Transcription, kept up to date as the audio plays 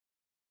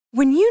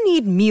When you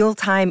need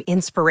mealtime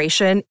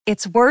inspiration,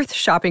 it's worth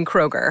shopping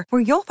Kroger,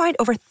 where you'll find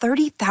over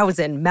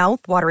 30,000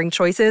 mouth-watering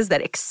choices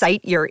that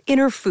excite your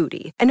inner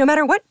foodie. And no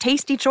matter what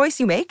tasty choice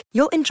you make,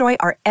 you'll enjoy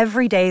our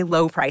everyday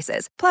low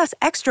prices, plus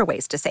extra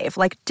ways to save,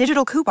 like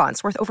digital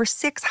coupons worth over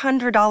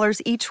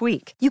 $600 each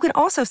week. You can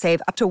also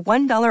save up to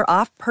 $1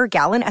 off per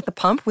gallon at the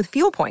pump with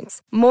fuel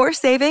points. More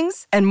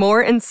savings and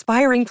more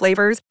inspiring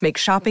flavors make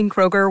shopping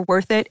Kroger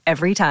worth it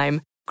every time.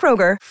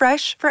 Kroger,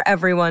 fresh for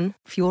everyone.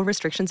 Fuel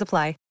restrictions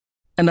apply.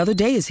 Another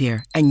day is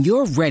here, and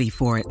you're ready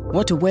for it.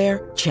 What to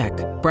wear? Check.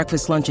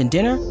 Breakfast, lunch, and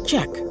dinner?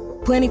 Check.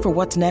 Planning for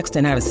what's next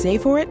and how to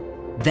save for it?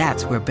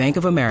 That's where Bank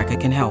of America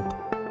can help.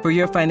 For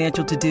your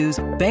financial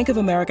to-dos, Bank of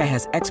America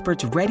has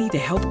experts ready to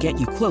help get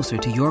you closer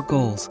to your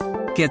goals.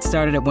 Get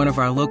started at one of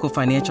our local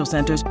financial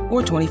centers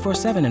or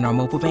 24/7 in our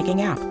mobile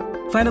banking app.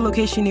 Find a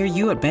location near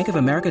you at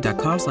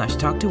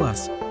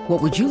bankofamerica.com/talktous.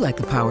 What would you like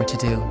the power to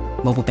do?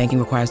 Mobile banking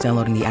requires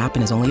downloading the app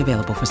and is only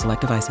available for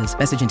select devices.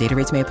 Message and data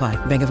rates may apply.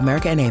 Bank of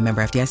America N.A.,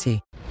 member FDIC.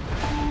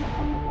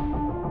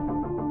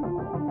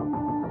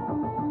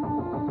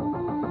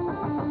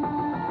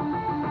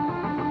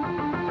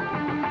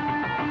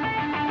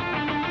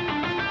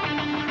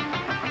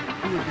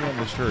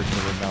 The shirts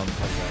that are down the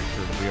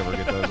shirt if we ever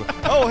get those.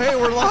 Oh, hey,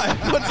 we're live.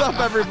 What's up,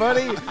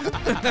 everybody?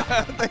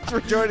 Thanks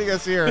for joining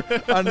us here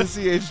on the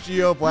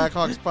CHGO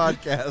Blackhawks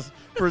podcast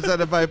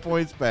presented by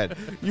PointsBet.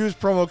 Use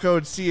promo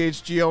code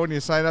CHGO when you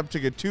sign up to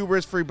get 2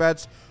 risk-free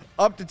bets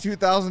up to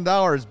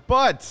 $2,000.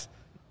 But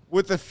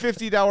with a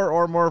 $50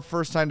 or more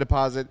first-time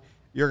deposit,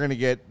 you're going to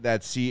get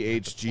that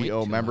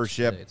CHGO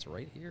membership. It's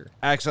right here.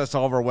 Access to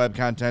all of our web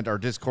content, our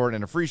Discord,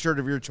 and a free shirt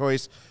of your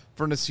choice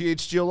from the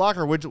CHGO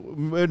locker, which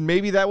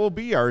maybe that will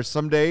be our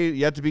someday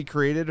yet to be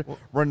created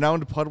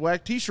renowned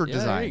Pudwack t-shirt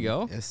design. There you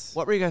go. Yes.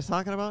 What were you guys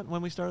talking about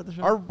when we started the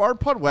show? Our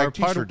Pudwack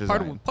t-shirt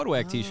design.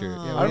 Pudwack t-shirt.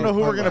 I don't know who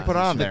we're going to put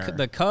on there.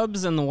 The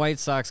Cubs and the White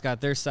Sox got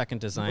their second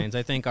designs.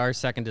 I think our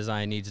second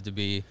design needs to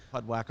be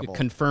Pudwackable.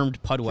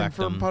 Confirmed Pudwack.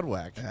 Confirmed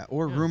Pudwack. Yeah,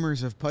 or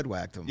rumors of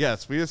Pudwackdom.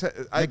 Yes, we just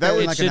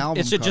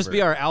It should just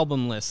be our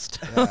album list.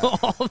 Yeah.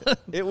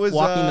 It was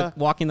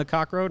walking the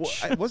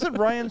cockroach. Wasn't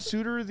Ryan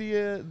Suter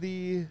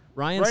the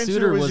Ryan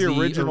Suter was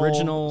the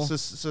original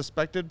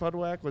suspected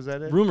Pudwack? Was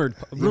that it? Rumors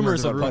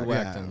of Pudwack.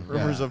 Pudwackdom.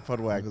 Rumors of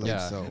Pudwack.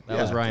 Yeah, so.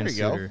 that was Ryan there you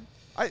go. Suter.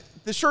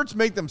 The shirts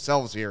make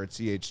themselves here at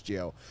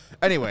CHGO.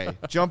 Anyway,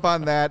 jump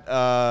on that.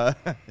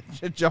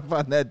 Jump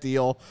on that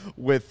deal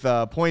with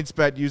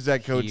PointsBet. Use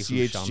that code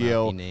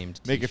CHGO.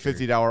 Make a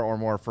 $50 or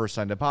more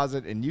first-time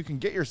deposit, and you can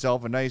get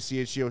yourself a nice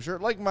CHGO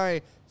shirt, like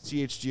my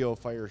CHGO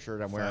Fire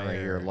shirt I'm wearing right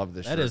here. Love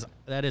this shirt.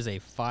 That is a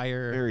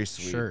fire very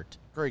sweet shirt.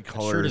 Great That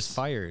colors. shirt is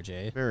fire,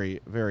 Jay.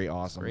 Very, very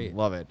awesome. Great.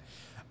 Love it.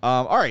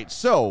 All right,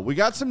 so we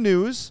got some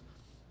news,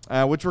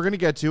 which we're going to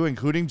get to,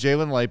 including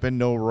Jalen Lipin.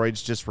 No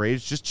roids, just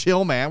rage. Just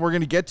chill, man. We're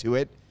going to get to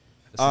it.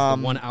 This is the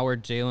 1 hour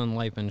Jalen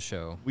Lipin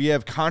show. We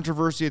have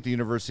controversy at the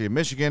University of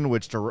Michigan,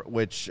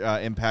 which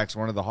impacts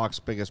one of the Hawks'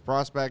 biggest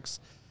prospects.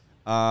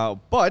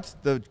 But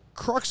the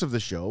crux of the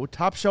show,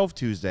 Top Shelf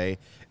Tuesday,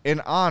 in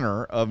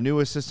honor of new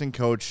assistant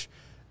coach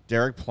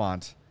Derek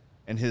Plant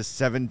and his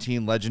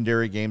 17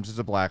 legendary games as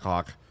a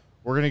Blackhawk.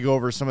 We're going to go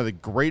over some of the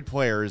great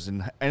players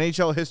in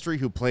NHL history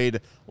who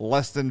played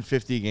less than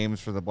 50 games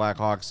for the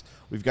Blackhawks.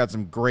 We've got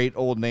some great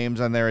old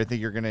names on there. I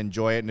think you're going to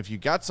enjoy it. And if you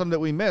got some that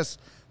we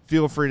missed,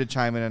 feel free to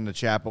chime in the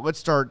chat. But let's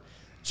start.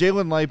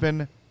 Jalen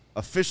Lipin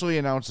officially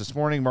announced this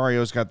morning.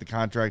 Mario's got the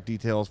contract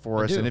details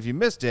for us. And if you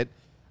missed it,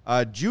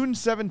 June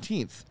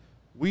 17th,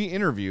 we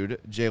interviewed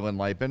Jalen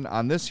Lipin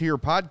on this here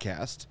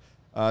podcast.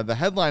 The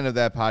headline of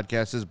that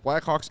podcast is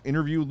Blackhawks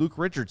Interview Luke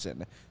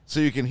Richardson. So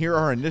you can hear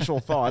our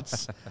initial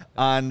thoughts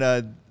on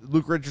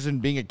Luke Richardson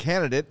being a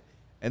candidate,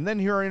 and then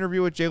hear our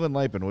interview with Jalen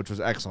Lipin, which was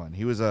excellent.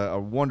 He was a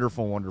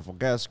wonderful, wonderful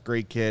guest,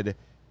 great kid.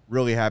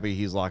 Really happy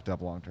he's locked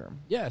up long term.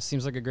 Yeah,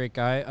 seems like a great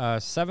guy.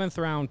 7th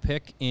round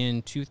pick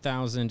in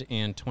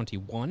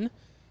 2021.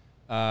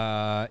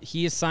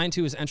 He is signed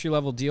to his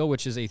entry-level deal,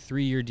 which is a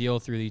 3-year deal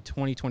through the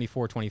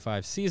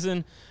 2024-25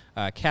 season.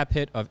 Cap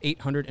hit of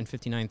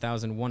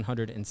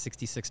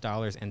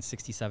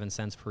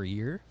 $859,166.67 per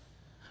year.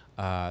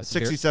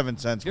 67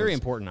 cents. Very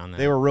important on that.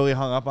 They were really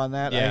hung up on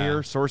that, yeah. I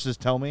hear. Sources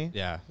tell me.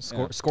 Yeah.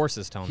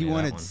 Scourses tell me He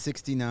wanted that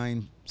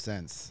 69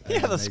 cents.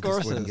 Yeah, the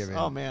Scourses.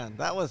 Oh, man.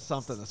 That was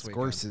something this week.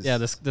 Scourses. Yeah,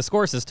 the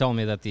Scourses tell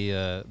me that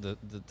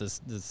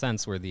the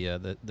cents were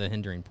the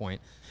hindering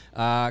point.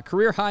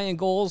 Career high in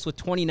goals with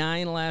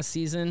 29 last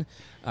season.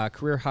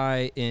 Career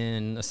high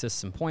in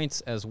assists and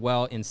points as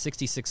well in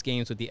 66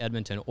 games with the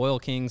Edmonton Oil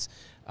Kings.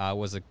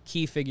 Was a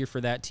key figure for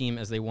that team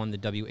as they won the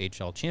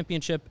WHL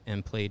championship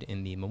and played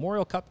in the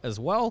Memorial Cup as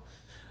well.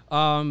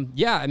 I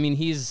mean,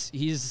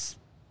 he's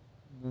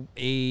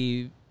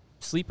a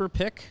sleeper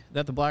pick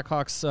that the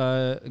Blackhawks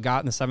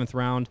got in the 7th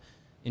round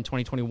in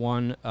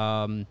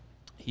 2021.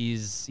 He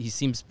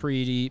seems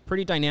pretty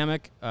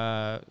dynamic,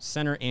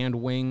 center and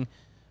wing.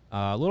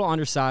 A little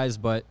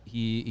undersized, but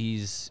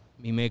he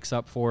makes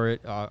up for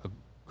it. A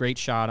great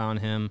shot on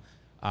him.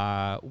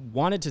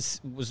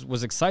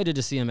 Was excited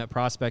to see him at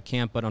prospect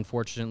camp, but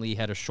unfortunately he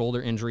had a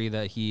shoulder injury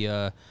that he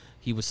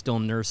he was still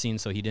nursing,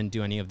 so he didn't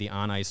do any of the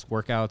on-ice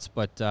workouts.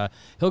 But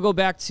he'll go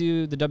back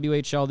to the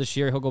WHL this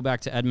year. He'll go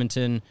back to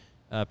Edmonton,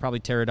 probably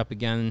tear it up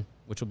again,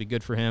 which will be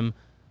good for him.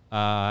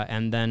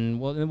 And then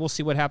we'll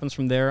see what happens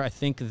from there. I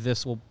think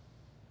this will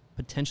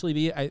potentially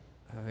be I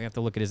have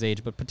to look at his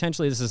age, but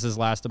potentially this is his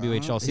last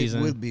WHL season.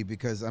 It would be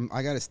because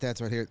I got his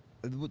stats right here.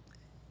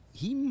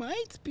 He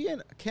might be a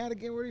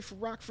category for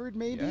Rockford,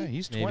 maybe. Yeah,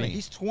 he's 20.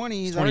 He's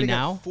 20. He's 20 already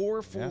now? got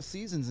 4 full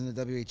seasons in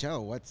the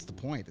WHL. What's the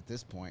point at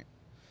this point?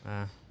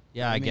 I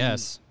mean,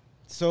 guess.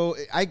 So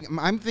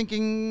I'm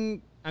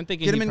thinking get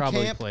him he in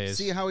probably camp, plays.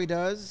 see how he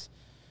does.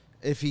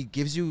 If he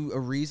gives you a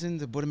reason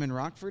to put him in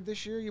Rockford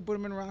this year, you put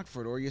him in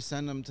Rockford, or you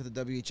send him to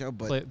the WHL.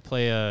 But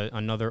play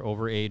another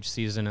overage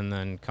season and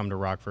then come to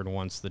Rockford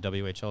once the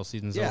WHL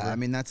season's over. Yeah, I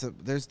mean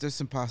there's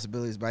some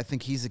possibilities, but I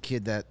think he's a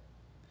kid that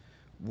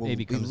will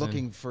Maybe be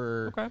looking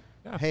for. Okay.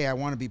 Yeah. Hey, I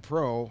want to be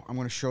pro. I'm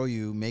going to show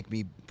you. Make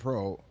me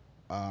pro.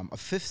 A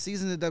 5th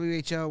season in the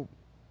WHL.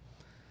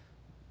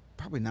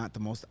 Probably not the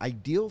most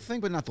ideal thing,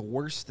 but not the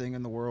worst thing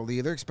in the world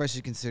either,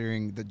 especially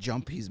considering the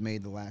jump he's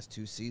made the last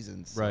 2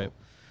 seasons. So Right.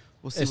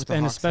 We'll see what the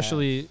and Hawks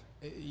especially,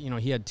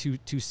 he had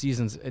two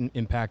seasons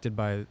impacted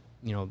by,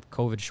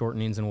 COVID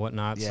shortenings and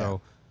whatnot. Yeah.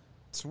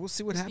 So we'll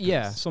see what happens.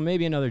 Yeah, so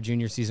maybe another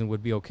junior season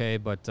would be okay.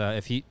 But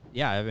if he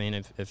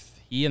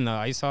and the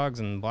Ice Hogs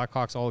and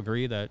Blackhawks all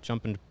agree that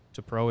jumping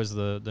to pro is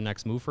the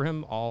next move for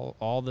him,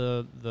 all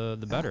the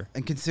better.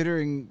 And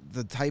considering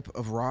the type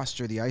of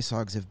roster the Ice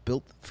Hogs have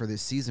built for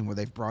this season, where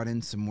they've brought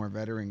in some more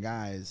veteran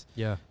guys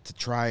to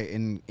try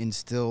and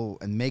instill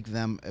and make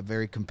them a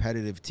very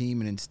competitive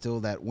team and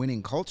instill that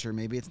winning culture,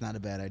 maybe it's not a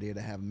bad idea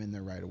to have them in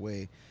there right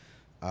away.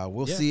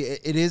 We'll see.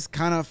 It is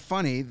kind of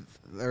funny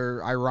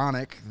or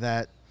ironic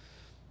that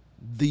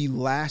the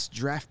last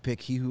draft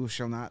pick, he who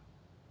shall not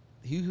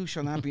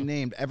be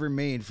named, ever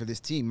made for this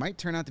team, might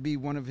turn out to be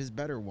one of his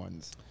better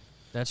ones.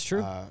 That's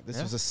true.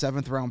 This was a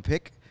 7th round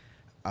pick.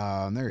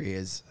 There he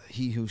is.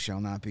 He who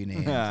shall not be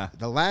named.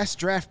 The last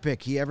draft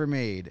pick he ever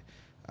made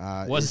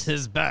was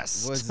his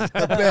best. Was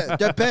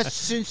the best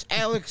since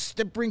Alex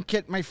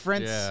DeBrincat, my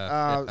friends.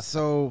 Yeah.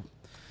 So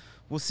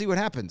we'll see what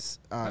happens.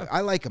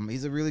 I like him.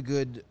 He's a really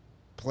good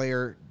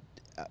player.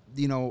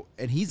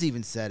 And he's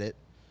even said it.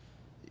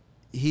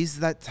 He's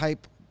that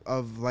type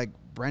of like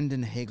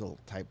Brendan Hagel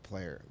type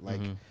player,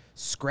 like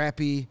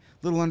scrappy,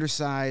 little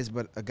undersized,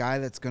 but a guy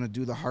that's going to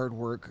do the hard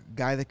work,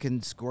 guy that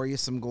can score you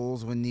some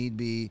goals when need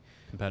be.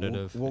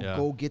 Competitive. Will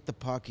go get the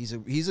puck. He's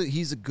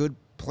a good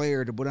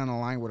player to put on a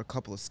line with a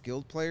couple of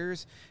skilled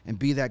players and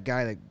be that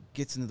guy that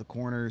gets into the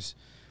corners,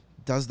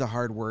 does the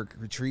hard work,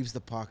 retrieves the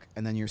puck,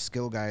 and then your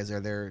skill guys are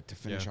there to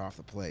finish off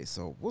the play.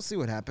 So we'll see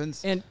what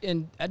happens.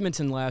 And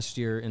Edmonton last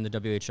year in the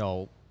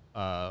WHL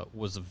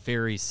was a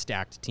very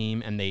stacked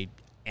team, and they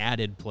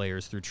added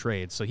players through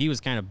trades. So he was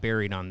kind of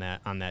buried on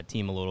that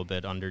team a little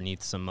bit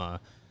underneath some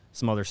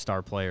other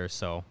star players.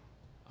 So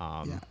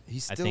he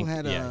still I think,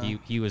 had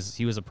he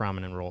was a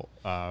prominent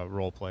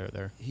role player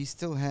there. He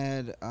still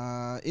had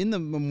in the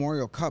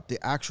Memorial Cup,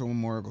 the actual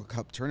Memorial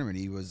Cup tournament,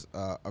 he was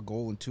a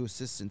goal and 2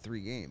 assists in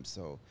 3 games.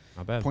 So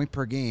not bad. Point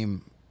per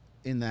game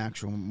in the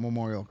actual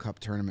Memorial Cup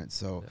tournament.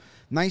 So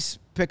nice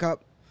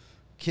pickup.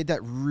 Kid that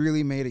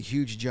really made a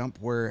huge jump,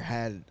 where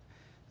had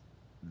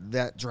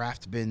that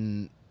draft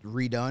been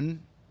redone,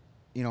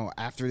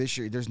 after this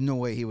year, there's no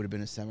way he would have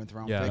been a 7th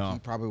round pick. No. He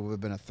probably would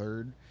have been a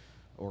 3rd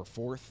or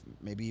 4th,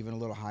 maybe even a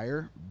little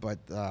higher. But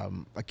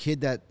a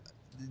kid that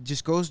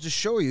just goes to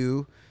show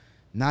you,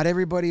 not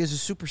everybody is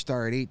a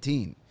superstar at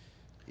 18.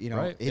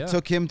 It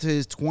took him to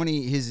his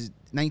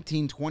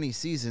 1920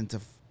 season to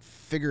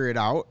figure it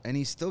out, and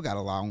he's still got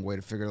a long way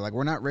to figure it out. Like,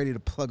 we're not ready to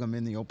plug him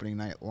in the opening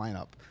night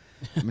lineup.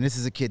 I mean, this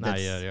is a kid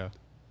that's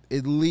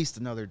at least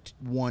another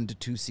 1 to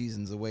 2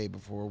 seasons away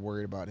before we're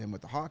worried about him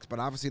with the Hawks. But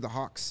obviously the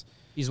Hawks,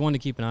 he's one to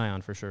keep an eye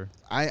on for sure.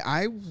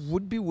 I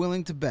would be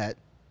willing to bet,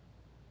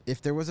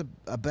 if there was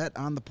a bet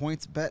on the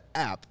Points Bet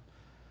app,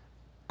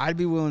 I'd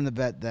be willing to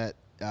bet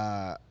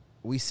that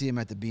we see him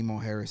at the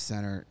BMO Harris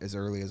Center as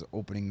early as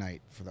opening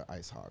night for the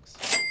Ice Hogs.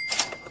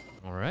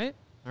 All right.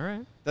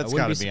 That's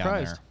got to be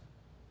on there.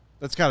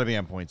 That's got to be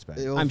on Points Bet.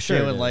 I'm sure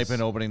Jalen it is.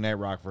 Lipin, opening night,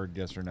 Rockford,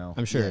 yes or no?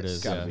 I'm sure it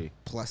is. Got to be.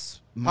 Plus,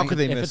 How could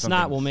they if miss it's something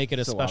not, we'll make it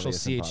a so special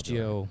obvious and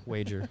popular? CHGO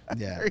wager.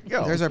 Yeah, There you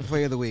go. There's our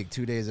play of the week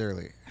 2 days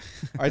early.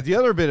 All right, the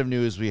other bit of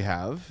news we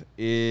have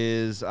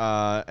is,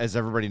 as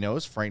everybody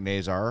knows, Frank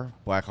Nazar,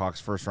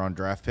 Blackhawks first-round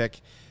draft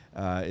pick,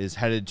 is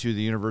headed to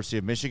the University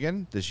of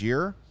Michigan this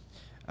year.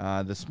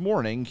 This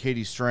morning,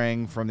 Katie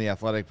Strang from The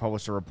Athletic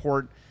published a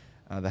report.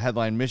 The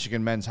headline,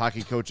 Michigan men's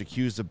hockey coach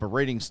accused of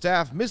berating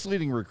staff,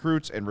 misleading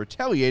recruits, and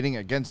retaliating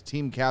against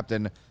team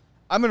captain.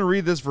 I'm going to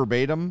read this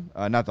verbatim,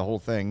 not the whole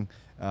thing,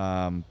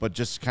 but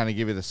just kind of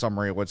give you the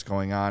summary of what's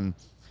going on.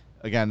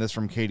 Again, this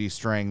from Katie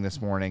Strang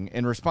this morning.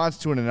 In response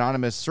to an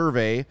anonymous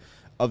survey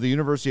of the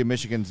University of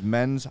Michigan's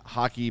men's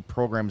hockey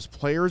program's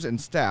players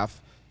and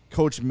staff,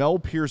 Coach Mel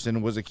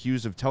Pearson was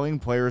accused of telling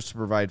players to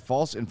provide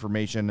false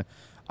information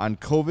on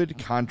COVID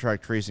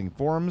contract tracing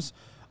forms,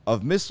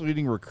 of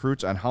misleading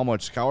recruits on how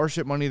much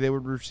scholarship money they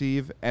would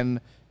receive, and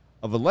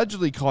of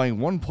allegedly calling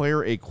one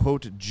player a,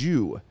 quote,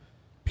 Jew.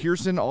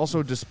 Pearson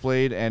also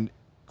displayed an,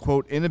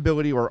 quote,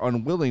 inability or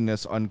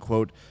unwillingness,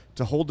 unquote,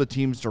 to hold the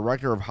team's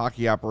director of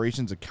hockey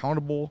operations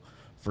accountable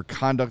for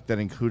conduct that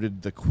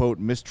included the, quote,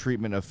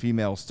 mistreatment of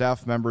female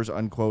staff members,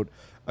 unquote,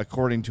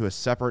 according to a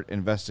separate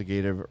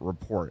investigative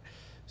report.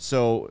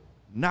 So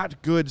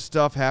not good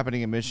stuff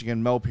happening in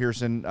Michigan. Mel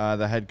Pearson,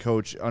 the head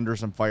coach, under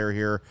some fire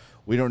here.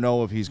 We don't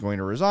know if he's going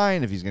to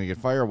resign, if he's going to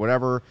get fired,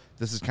 whatever.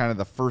 This is kind of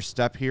the first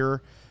step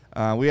here.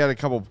 We had a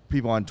couple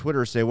people on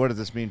Twitter say, what does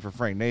this mean for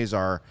Frank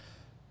Nazar?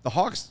 The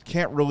Hawks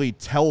can't really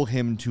tell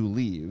him to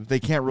leave.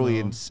 They can't really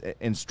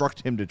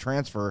instruct him to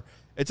transfer.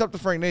 It's up to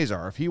Frank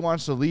Nazar. If he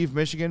wants to leave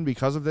Michigan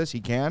because of this, he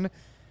can.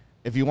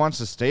 If he wants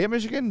to stay at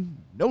Michigan,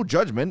 no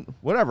judgment,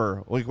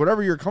 whatever. Like,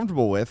 whatever you're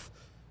comfortable with.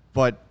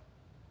 But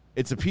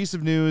it's a piece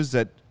of news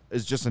that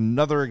is just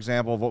another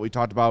example of what we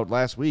talked about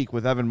last week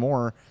with Evan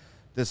Moore.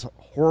 This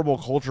horrible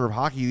culture of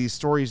hockey. These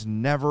stories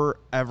never,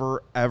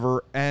 ever,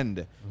 ever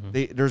end.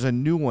 There's a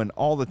new one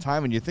all the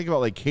time. And you think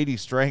about, like, Katie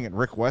Strang and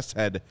Rick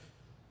Westhead,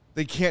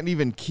 they can't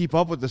even keep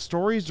up with the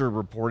stories they're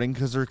reporting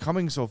because they're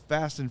coming so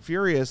fast and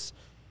furious.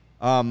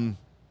 I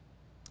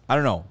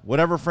don't know.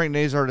 Whatever Frank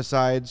Nazar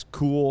decides,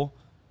 cool.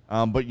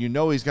 But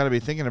he's got to be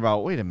thinking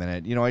about, wait a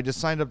minute, I just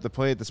signed up to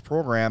play at this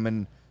program,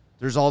 and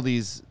there's all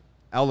these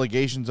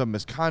allegations of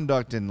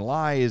misconduct and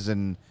lies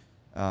and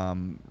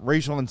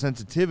racial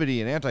insensitivity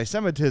and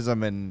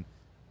anti-Semitism and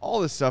all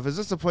this stuff. Is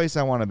this a place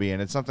I want to be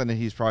in? It's something that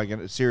he's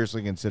probably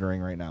seriously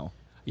considering right now.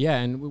 Yeah,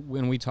 and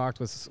when we talked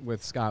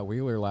with Scott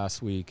Wheeler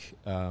last week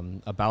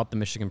about the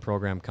Michigan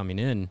program coming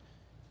in,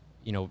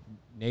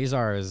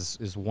 Nazar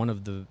is one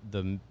of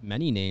the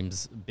many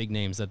names, big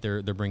names that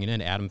they're bringing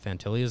in. Adam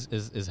Fantilli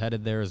is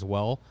headed there as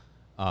well.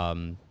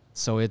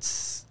 So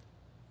it's,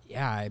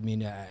 I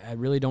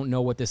really don't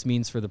know what this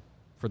means for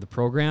the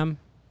program.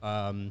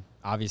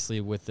 Obviously,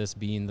 with this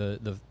being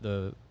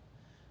the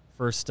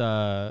first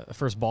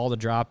ball to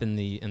drop in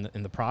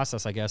the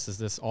process, I guess,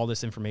 is all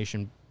this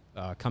information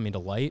coming to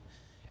light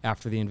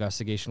after the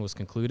investigation was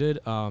concluded.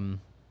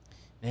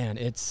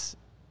 It's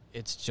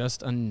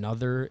just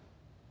another,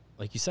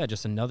 like you said,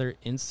 just another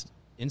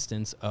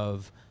instance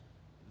of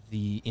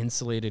the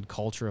insulated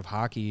culture of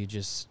hockey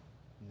just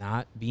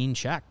not being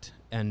checked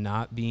and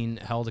not being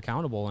held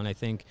accountable. And I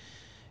think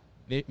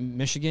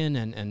Michigan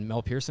and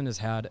Mel Pearson has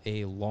had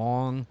a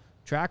long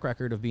track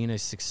record of being a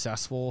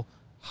successful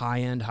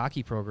high-end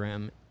hockey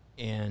program,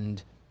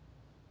 and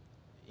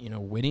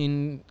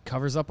winning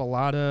covers up a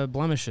lot of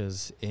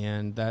blemishes,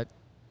 and that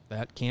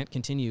can't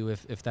continue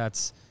if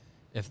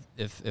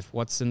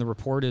what's in the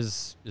report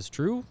is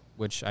true,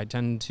 which I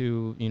tend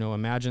to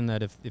imagine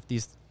that if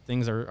these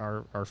things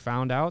are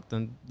found out,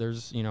 then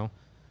there's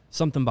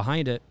something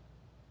behind it.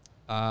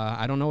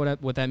 I don't know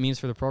what that means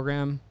for the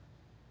program.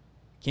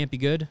 Can't be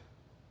good.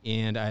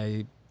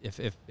 And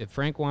if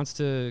Frank wants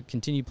to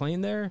continue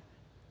playing there,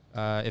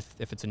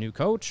 if it's a new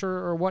coach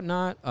or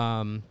whatnot,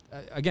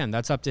 again,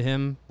 that's up to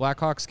him.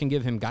 Blackhawks can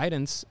give him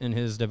guidance in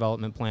his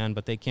development plan,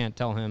 but they can't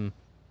tell him,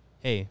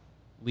 hey,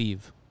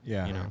 leave.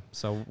 Yeah.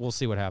 So we'll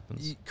see what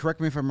happens. Correct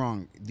me if I'm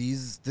wrong.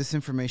 This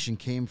information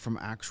came from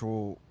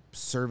actual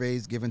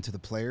surveys given to the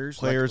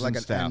players, like and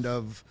staff. An end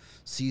of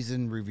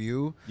season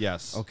review.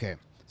 Yes. Okay.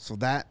 So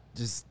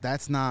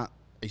that's not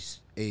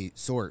a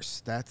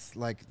source. That's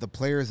like the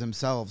players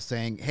themselves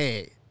saying,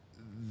 hey,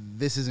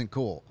 this isn't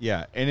cool.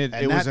 Yeah, and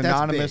it was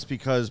anonymous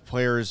because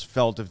players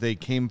felt if they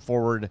came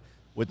forward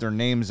with their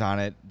names on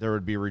it, there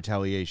would be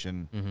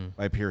retaliation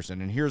by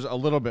Pearson. And here's a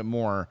little bit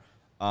more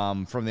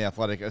from The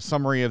Athletic. A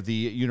summary of the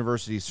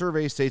university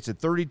survey states that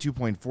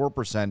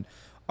 32.4%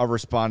 of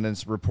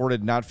respondents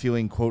reported not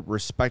feeling, quote,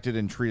 respected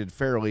and treated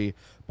fairly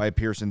by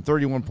Pearson.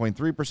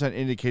 31.3%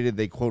 indicated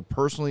they, quote,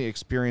 personally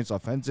experienced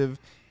offensive,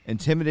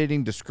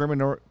 intimidating,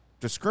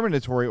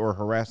 discriminatory or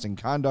harassing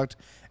conduct,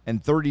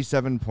 and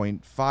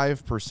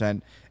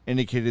 37.5%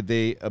 indicated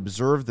they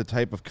observed the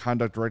type of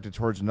conduct directed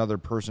towards another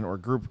person or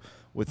group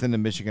within the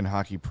Michigan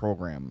hockey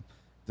program.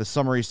 The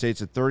summary states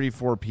that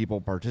 34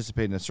 people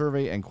participated in the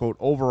survey, and, quote,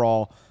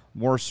 overall,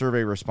 more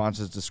survey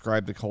responses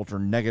describe the culture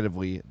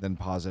negatively than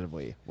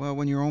positively. Well,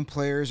 when your own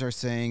players are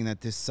saying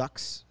that this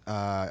sucks,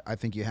 I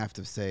think you have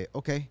to say,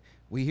 okay,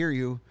 we hear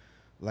you.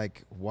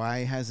 Like,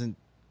 why is it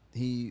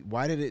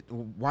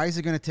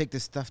going to take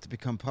this stuff to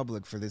become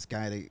public for this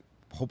guy to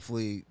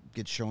hopefully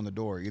get shown the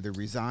door, either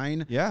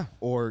resign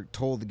or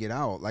told to get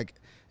out? Like,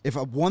 if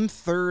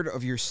 1/3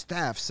 of your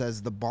staff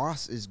says the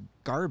boss is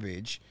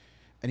garbage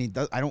and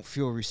I don't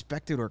feel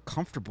respected or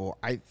comfortable,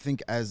 I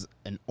think as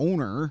an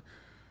owner,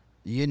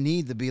 you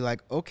need to be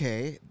like,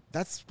 okay,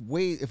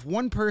 if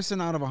one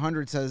person out of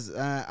 100 says,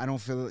 I don't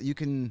feel it, you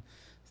can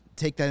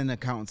take that into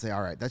account and say,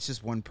 all right, that's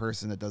just one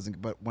person that doesn't.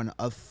 But when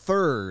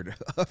 1/3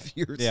 of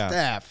your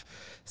staff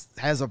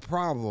has a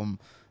problem,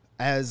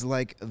 as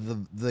like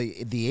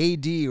the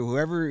AD or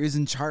whoever is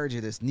in charge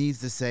of this needs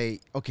to say,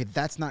 okay,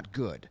 that's not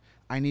good.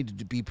 I need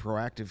to be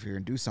proactive here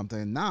and do something.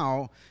 And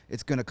now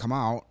it's going to come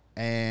out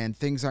and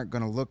things aren't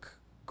going to look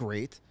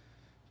great.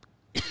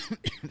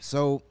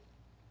 So,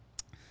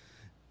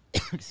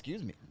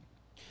 excuse me.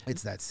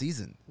 It's that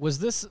season. Was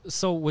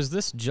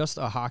this just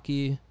a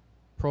hockey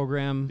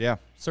program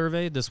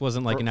survey? This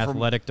wasn't like an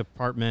athletic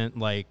department,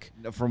 like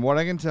from what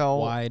I can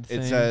tell, wide it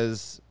thing?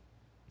 says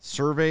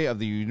survey of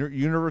the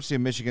University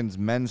of Michigan's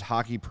men's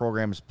hockey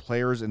program's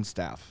players and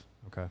staff.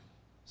 Okay.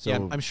 So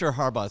yeah, I'm sure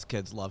Harbaugh's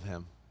kids love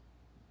him.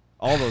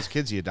 All those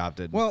kids he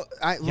adopted. Well,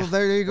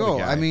 there you go.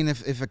 I mean,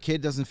 if a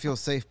kid doesn't feel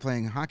safe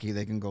playing hockey,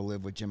 they can go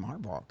live with Jim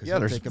Harbaugh because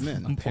he'll take him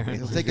in.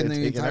 He'll take in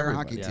the entire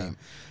hockey team.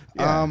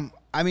 Yeah.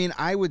 I mean,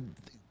 I would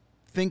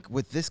think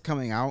with this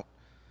coming out,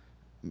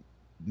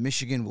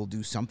 Michigan will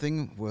do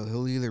something. Well,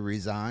 he'll either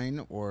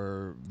resign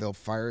or they'll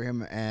fire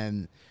him.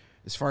 And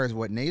as far as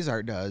what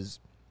Nazar does,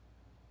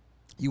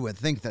 you would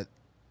think that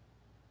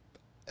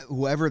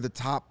whoever the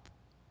top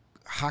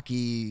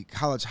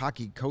college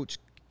hockey coach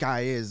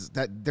guy is,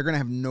 that they're going to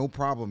have no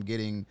problem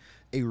getting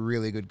a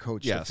really good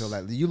coach to fill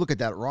that. You look at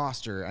that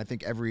roster, I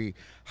think every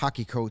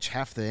hockey coach,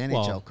 half the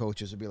NHL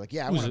coaches would be like,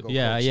 I want to go coach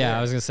there. I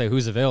was going to say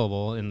who's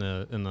available in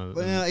the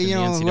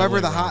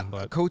whoever the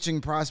hot coaching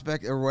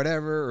prospect or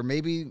whatever, or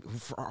maybe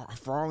for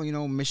all you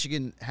know,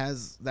 Michigan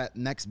has that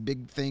next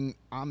big thing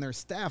on their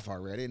staff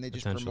already, and they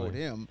just promote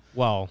him.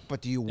 Well,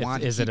 but do you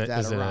want to keep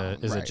that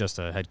around? Is it just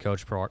a head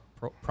coach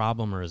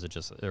problem, or is it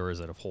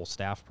a whole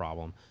staff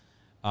problem?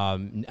 I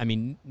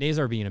mean,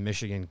 Nazar being a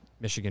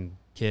Michigan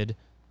kid,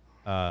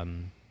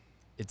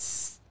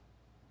 it's.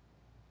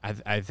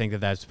 I think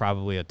that's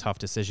probably a tough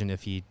decision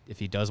if he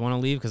does want to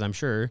leave, because I'm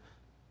sure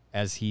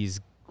as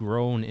he's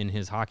grown in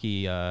his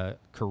hockey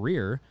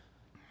career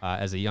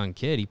as a young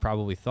kid, he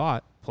probably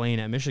thought playing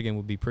at Michigan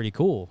would be pretty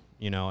cool,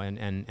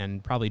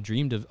 and probably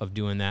dreamed of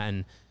doing that.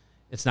 And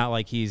it's not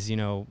like he's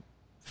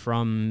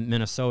from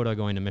Minnesota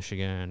going to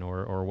Michigan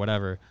or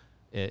whatever.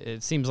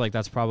 It seems like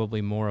that's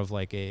probably more of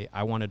like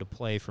I wanted to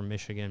play for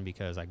Michigan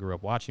because I grew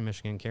up watching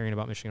Michigan, caring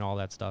about Michigan, all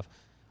that stuff.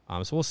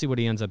 So we'll see what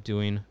he ends up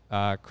doing.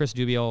 Chris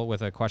Dubiel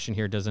with a question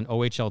here. Does an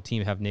OHL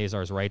team have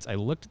Nazar's rights? I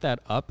looked that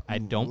up. I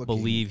don't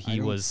believe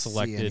he was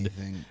selected.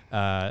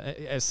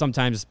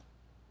 Sometimes,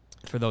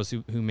 for those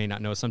who may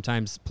not know,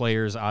 sometimes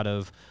players out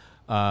of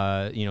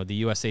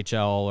the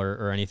USHL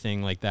or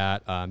anything like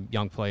that,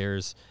 young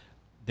players,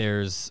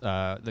 there's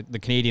the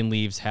Canadian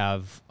leagues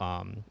have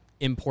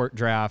import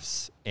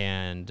drafts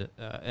and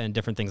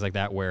different things like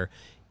that, where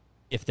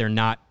if they're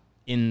not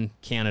in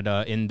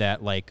Canada in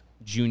that like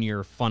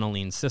junior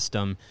funneling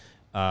system,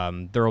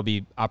 there will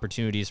be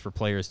opportunities for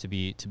players to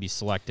be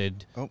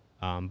selected.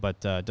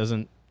 But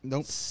doesn't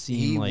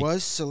seem like he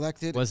was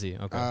selected. Was he?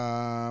 Okay.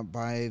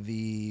 By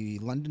the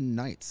London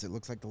Knights. It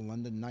looks like the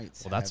London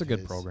Knights. Well, that's a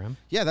good program.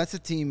 Yeah, that's a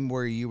team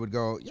where you would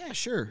go, yeah,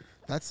 sure.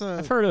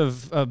 I've heard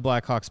of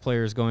Blackhawks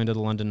players going to the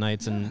London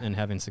Knights and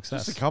having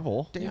success. Just a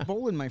couple. Dave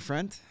Bolin, my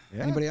friend.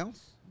 Yeah. Anybody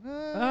else?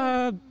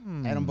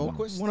 Adam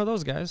Boquist? One of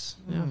those guys.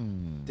 Yeah.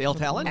 Dale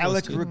Talon?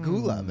 Alec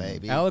Regula,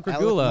 baby. Alec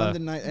Regula.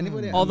 London Knight.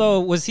 Anybody else?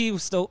 Although, was he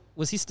still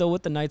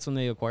with the Knights when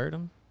they acquired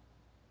him?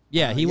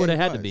 Yeah, he would have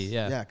had to be.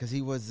 Yeah, because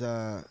he was.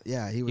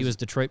 He was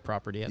Detroit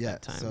property at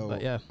that time. So,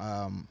 but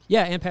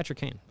yeah, and Patrick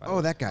Kane.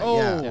 That guy.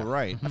 Oh,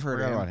 right. I've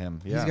heard about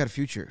him. Yeah. He's got a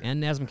future.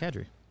 And Nazem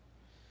Kadri.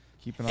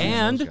 Keep an eye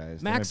on those guys.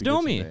 And Max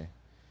Domi. There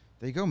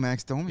you go,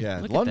 Max Domi.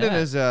 Yeah, London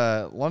is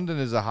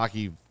a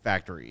hockey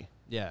factory.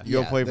 Yeah, you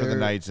go play for the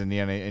Knights and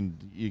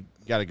you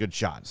got a good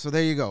shot. So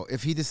there you go.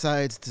 If he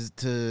decides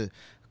to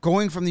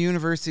going from the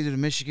University of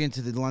Michigan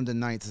to the London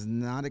Knights is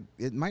not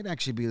it might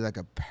actually be like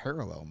a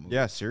parallel move.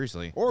 Yeah,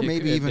 seriously. Or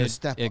maybe even a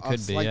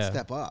slight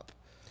step up.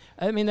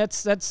 I mean,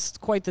 that's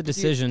quite the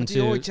decision. The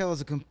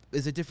OHL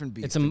is a different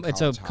beast.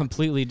 It's a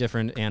completely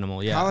different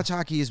animal. Yeah, college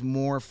hockey is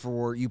more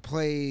for you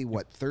play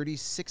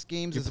 36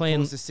 games as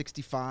opposed to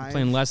 65. You're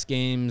playing less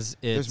games.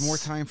 There's more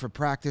time for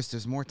practice.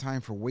 There's more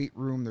time for weight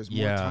room. There's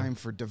more time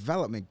for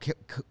development.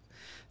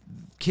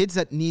 Kids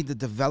that need to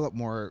develop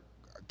more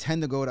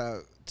tend to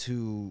go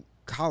to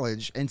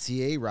college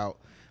NCAA route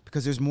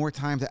because there's more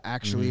time to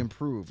actually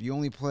improve. You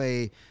only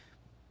play,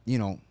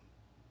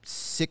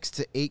 6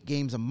 to 8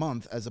 games a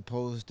month as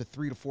opposed to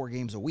 3 to 4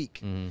 games a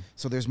week.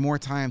 So there's more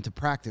time to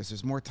practice.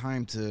 There's more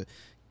time to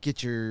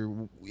get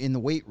in the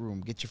weight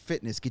room, get your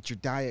fitness, get your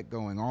diet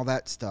going, all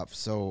that stuff.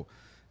 So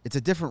it's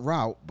a different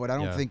route, but I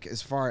don't think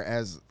as far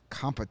as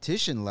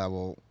competition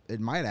level, it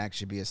might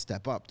actually be a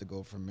step up to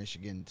go from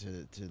Michigan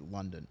to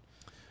London.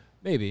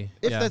 Maybe.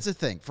 If that's a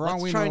thing.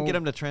 Let's try and get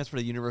him to transfer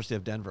to the University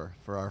of Denver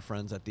for our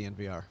friends at the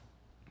NVR.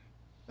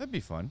 That'd be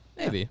fun.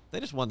 Maybe. Yeah. They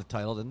just won the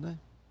title, didn't they?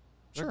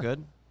 They're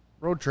good.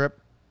 Road trip.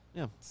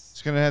 Yeah.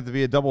 It's going to have to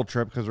be a double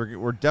trip because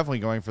we're definitely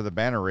going for the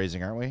banner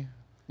raising, aren't we?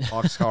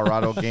 Hawks,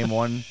 Colorado, game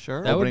 1.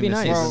 Sure. That would be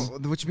nice. Well,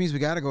 which means we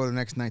got to go the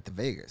next night to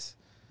Vegas.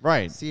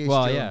 Right.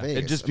 CHGO in Vegas.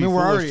 It'd just be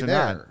we're already to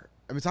there. not.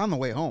 I mean, it's on the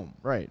way home.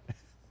 Right.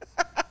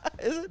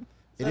 Is it?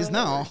 It is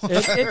now.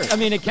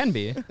 It can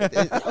be.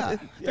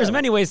 There's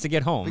many ways to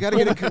get home. We got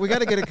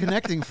to get a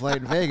connecting flight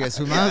in Vegas.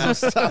 We might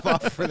as well stop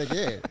off for the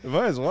game.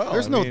 Might as well.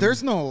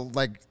 There's no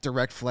like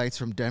direct flights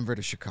from Denver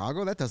to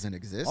Chicago. That doesn't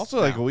exist. Also,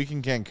 like a week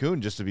in Cancun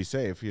just to be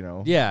safe.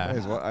 Yeah.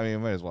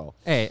 Might as well.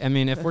 Hey, I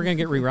mean, if we're gonna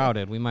get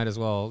rerouted, we might as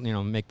well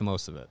make the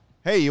most of it.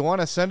 Hey, you want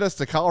to send us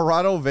to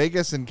Colorado,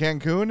 Vegas, and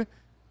Cancun?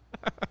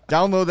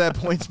 Download that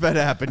PointsBet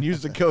app and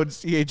use the code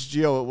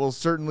CHGO. It will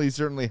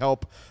certainly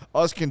help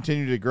us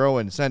continue to grow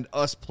and send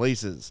us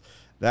places.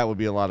 That would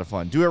be a lot of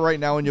fun. Do it right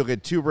now, and you'll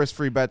get 2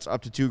 risk-free bets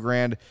up to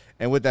 $2,000.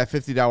 And with that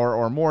 $50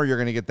 or more, you're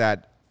going to get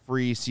that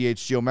free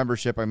CHGO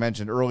membership I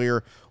mentioned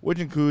earlier, which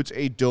includes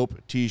a dope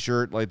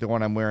T-shirt like the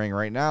one I'm wearing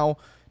right now,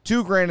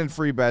 $2,000 in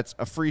free bets,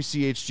 a free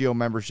CHGO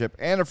membership,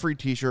 and a free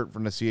T-shirt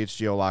from the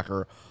CHGO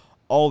locker.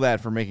 All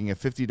that for making a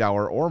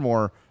 $50 or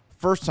more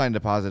first-time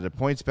deposit at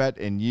PointsBet,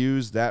 and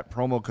use that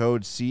promo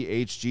code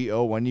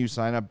CHGO when you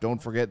sign up. Don't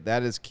forget,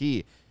 that is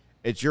key.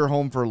 It's your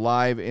home for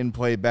live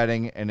in-play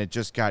betting, and it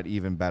just got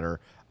even better.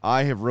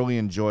 I have really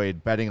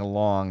enjoyed betting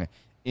along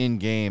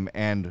in-game,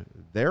 and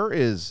there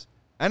is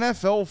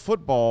NFL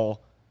football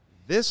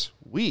this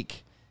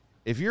week.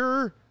 If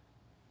you're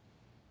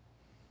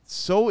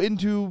so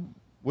into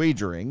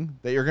wagering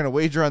that you're going to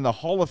wager on the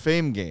Hall of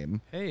Fame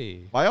game,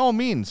 hey, by all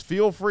means,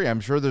 feel free.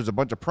 I'm sure there's a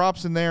bunch of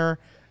props in there.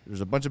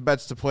 There's a bunch of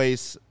bets to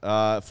place.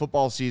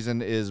 Football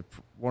season is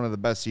one of the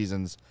best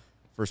seasons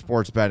for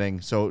sports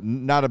betting, so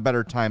not a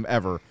better time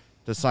ever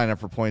to sign up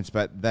for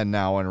PointsBet than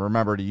now. And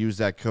remember to use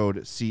that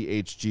code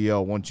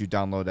CHGO once you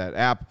download that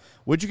app,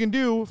 which you can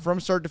do from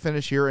start to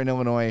finish here in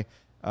Illinois.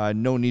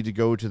 No need to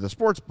go to the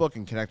sports book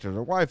and connect to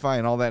their Wi-Fi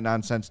and all that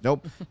nonsense.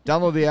 Nope.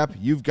 Download the app.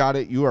 You've got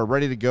it. You are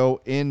ready to go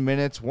in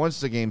minutes.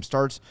 Once the game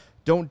starts,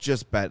 don't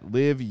just bet.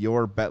 Live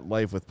your bet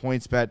life with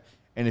PointsBet.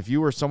 And if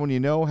you or someone you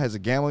know has a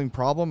gambling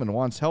problem and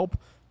wants help,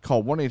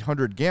 call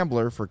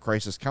 1-800-GAMBLER for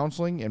crisis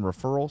counseling and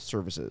referral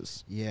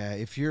services. Yeah,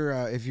 if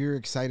you're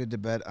excited to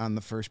bet on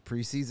the first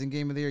preseason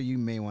game of the year, you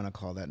may want to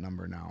call that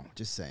number now.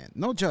 Just saying.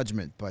 No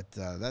judgment, but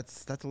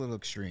that's a little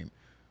extreme.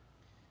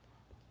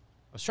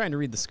 I was trying to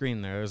read the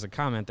screen there. There's a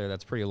comment there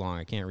that's pretty long.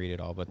 I can't read it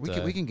all, but we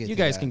can get you to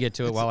guys that. can get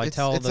to it while I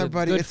tell it's the our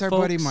buddy, good It's our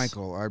folks. buddy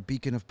Michael, our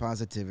beacon of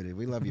positivity.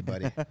 We love you,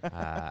 buddy.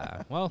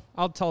 Well,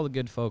 I'll tell the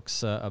good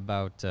folks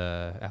about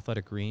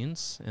Athletic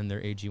Greens and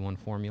their AG1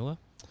 formula.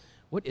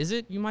 What is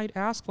it, you might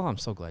ask? Well, I'm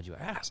so glad you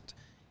asked.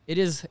 It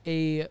is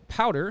a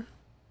powder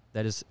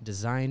that is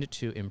designed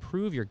to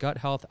improve your gut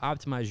health,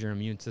 optimize your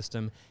immune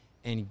system,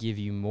 and give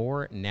you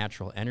more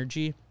natural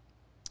energy.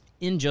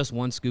 In just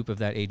 1 scoop of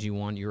that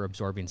AG1, you're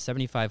absorbing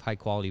 75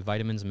 high-quality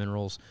vitamins,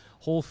 minerals,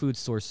 whole food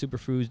source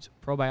superfoods,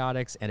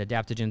 probiotics, and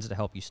adaptogens to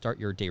help you start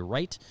your day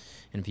right.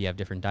 And if you have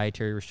different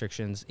dietary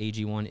restrictions,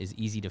 AG1 is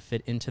easy to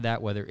fit into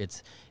that, whether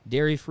it's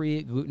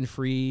dairy-free,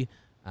 gluten-free,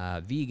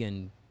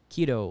 vegan,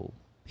 keto,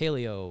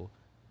 paleo.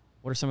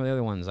 What are some of the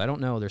other ones? I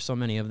don't know. There's so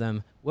many of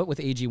them. What with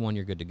AG1,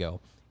 you're good to go.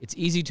 It's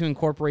easy to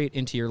incorporate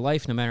into your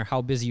life no matter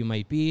how busy you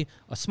might be.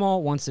 A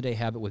small once-a-day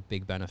habit with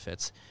big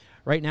benefits.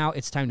 Right now,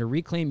 it's time to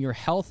reclaim your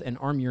health and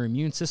arm your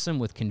immune system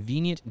with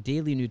convenient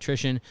daily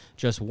nutrition.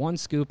 Just 1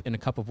 scoop in a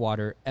cup of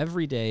water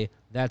every day.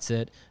 That's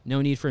it.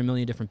 No need for a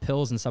million different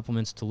pills and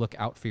supplements to look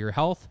out for your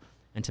health.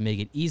 And to make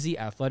it easy,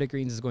 Athletic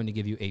Greens is going to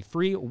give you a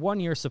free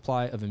 1-year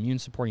supply of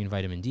immune-supporting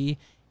vitamin D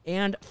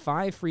and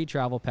 5 free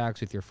travel packs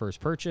with your first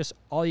purchase.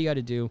 All you got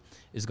to do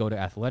is go to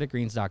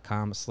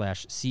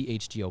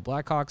athleticgreens.com/CHGO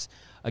Blackhawks.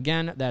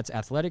 Again, that's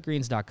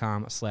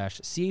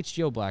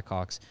athleticgreens.com/CHGO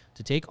Blackhawks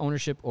to take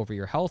ownership over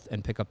your health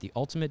and pick up the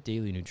ultimate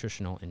daily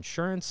nutritional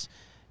insurance.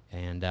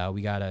 And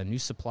we got a new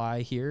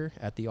supply here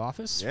at the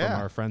office from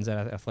our friends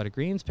at Athletic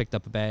Greens. Picked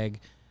up a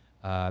bag,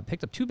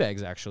 picked up 2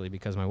 bags actually,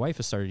 because my wife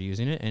has started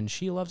using it and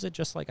she loves it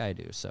just like I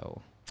do.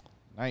 So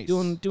nice,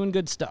 doing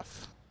good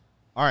stuff.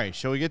 All right,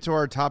 shall we get to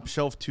our Top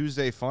Shelf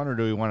Tuesday fun, or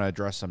do we want to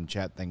address some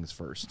chat things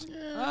first?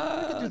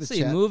 Let's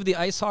see. Move the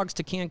Ice Hogs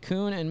to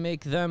Cancun and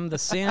make them the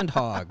Sand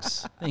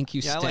Hogs. Thank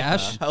you, Yeah,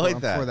 Stash. I like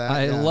that.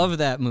 I love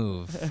that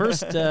move.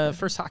 First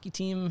hockey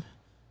team,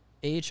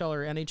 AHL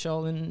or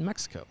NHL in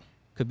Mexico.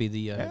 Could be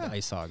the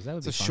Ice Hogs. That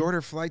would be It's a fun.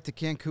 shorter flight to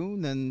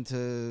Cancun than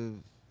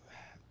to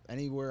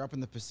anywhere up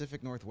in the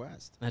Pacific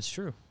Northwest. That's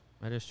true.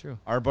 That is true.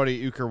 Our buddy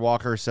Uker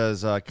Walker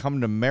says, come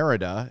to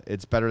Merida.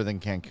 It's better than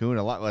Cancun.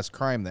 A lot less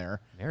crime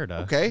there. Merida.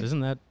 Okay. Doesn't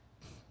that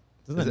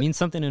mean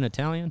something in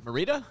Italian?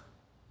 Merida?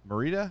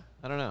 Merida?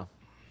 I don't know.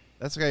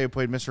 That's the guy who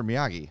played Mr.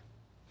 Miyagi.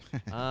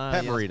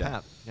 Pat Merida.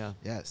 Pat. Yeah.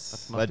 Yes.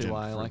 That's must Legend. be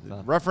why I like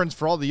that. Reference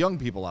for all the young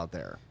people out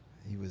there.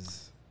 He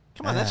was.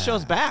 Come on, that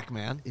show's back,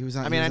 man. He was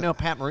on- I he mean, was I know on-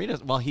 Pat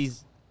Morita's. Well,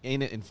 he's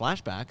in it in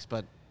flashbacks,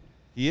 but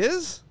He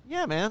is?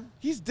 yeah, man.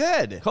 He's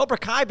dead. Cobra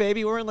Kai,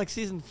 baby. We're in like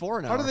season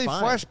 4 now. How do or they 5.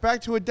 flash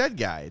back to a dead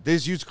guy? They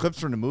just use clips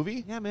from the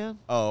movie? Yeah, man.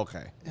 Oh,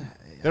 okay.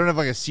 They don't have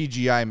like a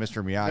CGI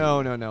Mr.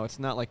 Miyagi. No. It's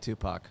not like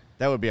Tupac.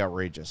 That would be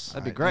outrageous.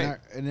 That'd be great.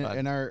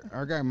 And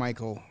our guy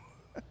Michael,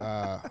 we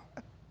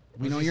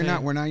know he you're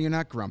say? not. You're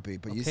not grumpy,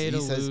 but Okay he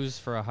to says. lose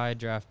for a high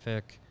draft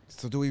pick.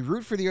 So do we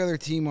root for the other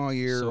team all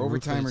year, So root for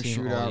overtime the or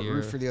team all shootout? year.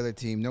 Root for the other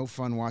team. No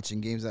fun watching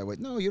games that way.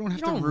 No, you don't have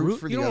You to don't root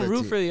for the you other don't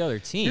root team. for the other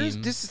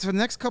team. This is for the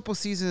next couple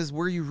seasons is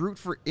where you root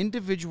for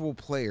individual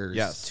players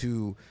Yes.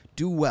 to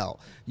do well.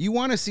 You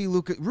want to see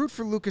root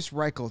for Lucas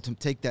Reichel to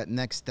take that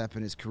next step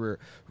in his career.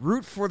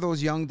 Root for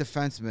those young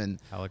defensemen,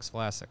 Alex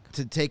Vlasic,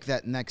 to take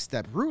that next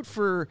step. Root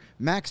for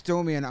Max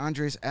Domi and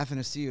Andres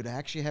Athanasiou to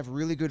actually have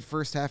really good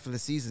first half of the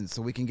season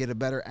so we can get a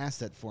better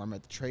asset for him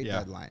at the trade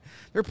deadline.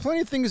 There are plenty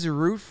of things to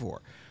root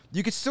for.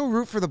 You could still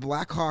root for the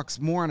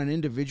Blackhawks more on an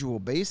individual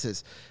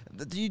basis.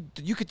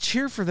 You could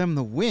cheer for them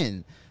to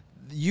win.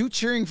 You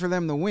cheering for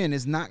them to win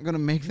is not going to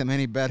make them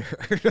any better.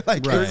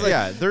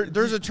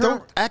 There's a term.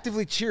 Don't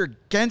actively cheer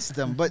against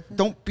them, but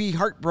don't be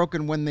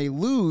heartbroken when they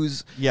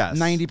lose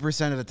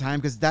 90% of the time,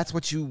 because that's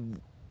what you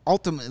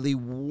ultimately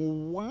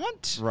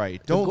want.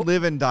 Right. Don't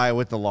live and die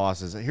with the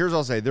losses. Here's what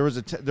I'll say. There was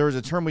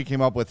a term we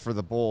came up with for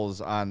the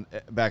Bulls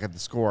back at the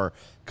Score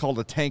called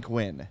a tank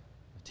win. A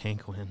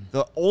tank win.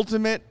 The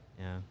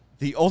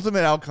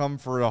ultimate outcome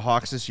for the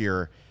Hawks this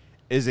year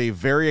is a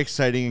very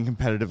exciting and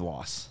competitive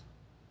loss.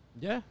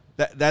 Yeah.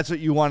 That's what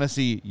you want to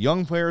see.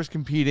 Young players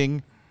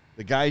competing,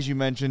 the guys you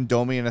mentioned,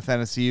 Domi and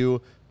Athanasiou,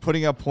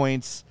 putting up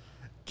points,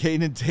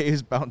 Caden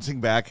Toews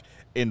bouncing back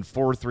in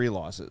 4-3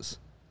 losses.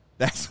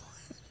 That's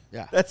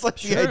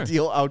like the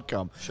ideal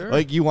outcome. Sure.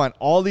 Like, you want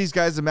all these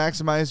guys to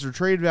maximize their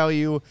trade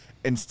value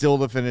and still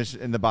to finish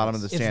in the bottom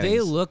of the standings. If they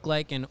look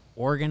like an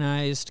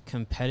organized,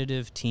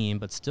 competitive team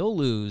but still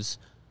lose,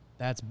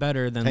 that's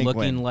better than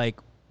looking like,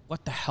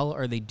 what the hell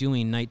are they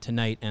doing night to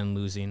night and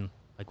losing,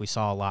 like we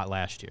saw a lot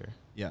last year.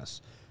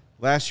 Yes.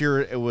 Last year,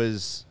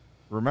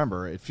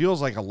 it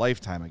feels like a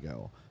lifetime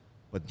ago.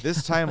 But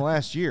this time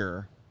last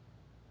year,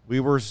 we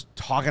were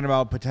talking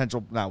about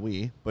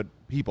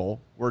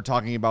people were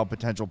talking about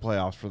potential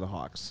playoffs for the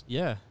Hawks.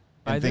 Yeah.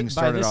 And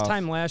by this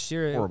time last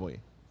year, horribly.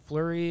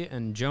 Fleury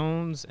and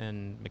Jones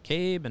and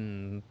McCabe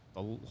and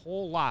a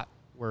whole lot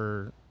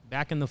were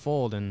back in the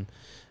fold. And,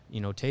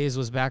 Toews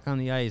was back on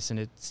the ice, and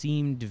it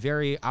seemed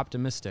very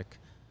optimistic.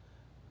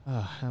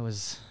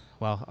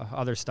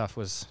 Other stuff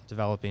was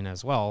developing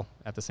as well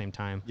at the same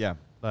time. Yeah.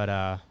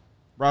 But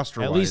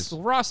roster-wise. At least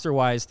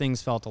roster-wise,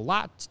 things felt a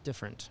lot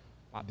different.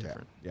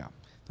 Yeah.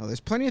 No,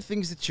 there's plenty of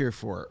things to cheer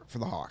for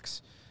the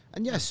Hawks.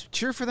 And yes,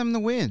 cheer for them to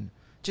win.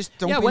 Just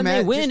don't be when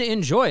mad. They win,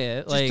 enjoy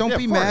it. Just don't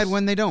be mad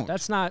when they don't.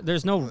 That's not.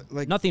 There's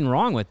nothing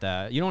wrong with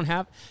that. You don't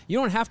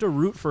have to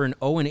root for an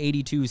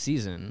 0-82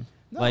 season.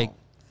 No.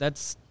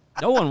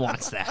 No one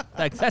wants that.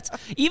 That's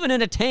even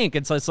in a tank.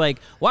 It's like,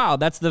 wow,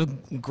 that's the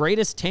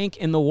greatest tank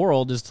in the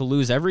world, is to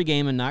lose every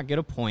game and not get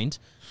a point.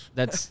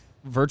 That's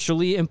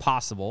virtually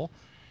impossible.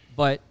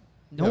 But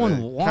no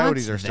one wants that.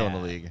 Coyotes are still in the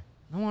league.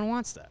 No one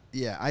wants that.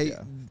 Yeah, you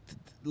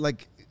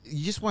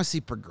just want to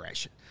see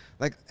progression.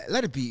 Like,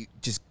 let it be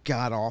just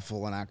god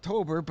awful in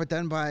October, but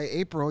then by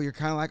April you're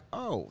kind of like,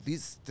 oh,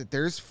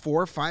 there's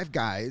 4 or 5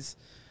 guys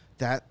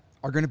that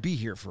are going to be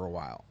here for a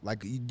while.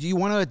 Like, do you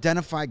want to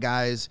identify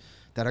guys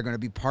that are going to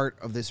be part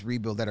of this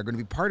rebuild, that are going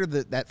to be part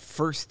of that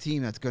first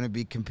team that's going to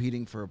be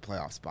competing for a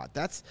playoff spot?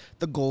 That's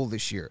the goal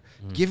this year.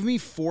 Give me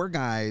 4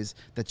 guys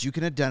that you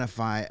can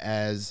identify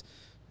as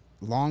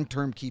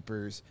long-term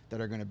keepers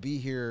that are going to be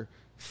here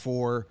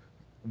for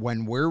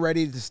when we're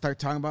ready to start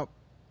talking about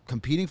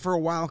competing for a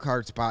wild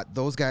card spot.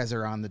 Those guys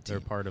are on the team. They're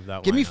part of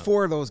that. Give me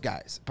 4 of those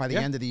guys by the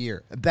end of the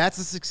year. That's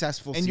a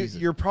successful season. And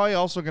you're probably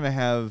also going to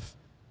have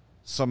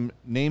some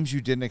names you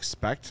didn't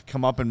expect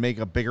come up and make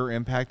a bigger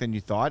impact than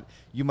you thought.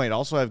 You might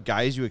also have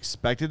guys you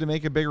expected to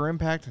make a bigger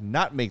impact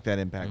not make that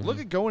impact. Mm-hmm. Look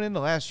at going into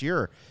last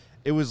year.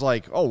 It was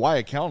like, oh,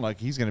 Wyatt Kalynuk,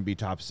 he's going to be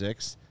top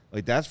 6.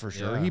 Like, that's for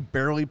sure. Yeah. He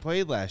barely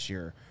played last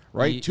year,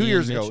 right? 2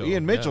 years ago,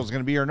 Ian Mitchell's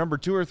going to be our number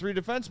 2 or 3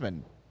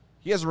 defenseman.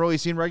 He hasn't really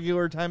seen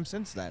regular time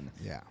since then.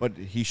 Yeah. But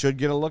he should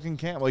get a look in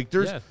camp. Like,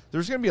 there's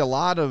going to be a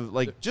lot of,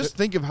 just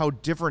think of how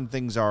different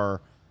things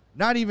are,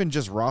 not even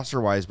just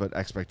roster-wise, but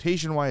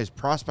expectation-wise,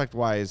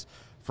 prospect-wise,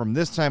 from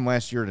this time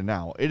last year to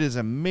now. It is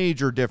a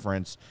major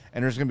difference,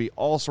 and there's going to be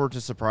all sorts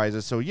of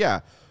surprises. So,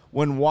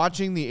 when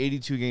watching the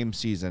 82-game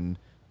season,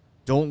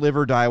 don't live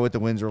or die with the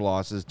wins or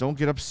losses. Don't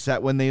get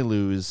upset when they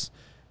lose.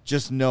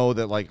 Just know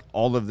that,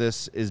 all of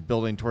this is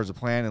building towards a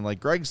plan. And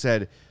like Greg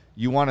said,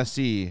 you want to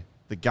see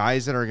the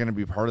guys that are going to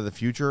be part of the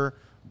future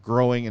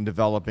growing and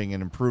developing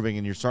and improving,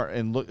 and you start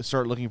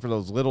looking for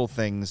those little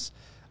things,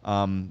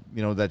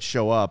 that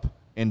show up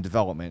in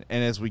development.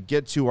 And as we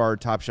get to our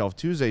Top Shelf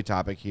Tuesday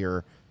topic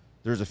here,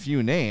 there's a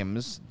few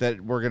names that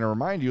we're going to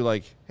remind you,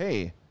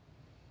 hey,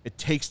 it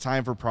takes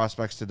time for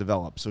prospects to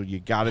develop, so you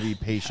got to be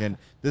patient.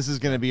 This is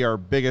going to be our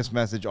biggest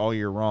message all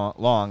year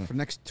long. For the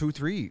next 2,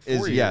 3, 4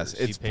 years. Yes,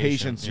 it's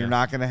patience. You're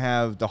not going to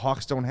have, the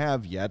Hawks don't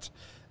have yet,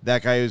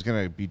 that guy who's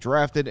going to be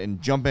drafted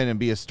and jump in and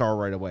be a star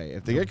right away.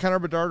 If they get Connor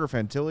Bedard or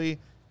Fantilli,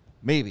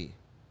 maybe,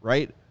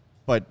 right?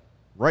 But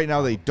right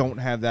now they don't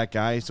have that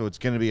guy, so it's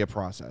going to be a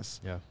process.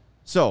 Yeah.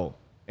 So,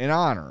 in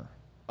honor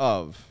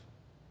of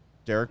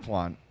Derek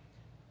Plant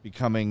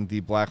becoming the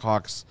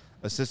Blackhawks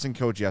assistant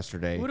coach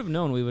yesterday. Who would have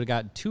known we would have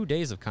got 2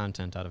 days of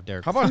content out of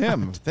Derek? How about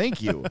him?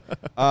 Thank you.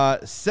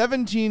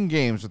 17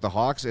 games with the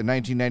Hawks in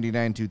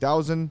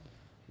 1999-2000,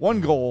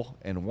 1 goal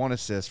and 1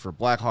 assist for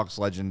Blackhawks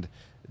legend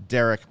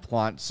Derek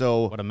Plant.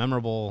 So what a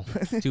memorable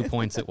 2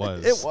 points it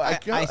was.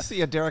 I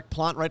see a Derek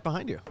Plant right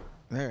behind you.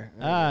 There.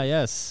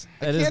 Yes.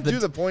 I can't do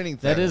the pointing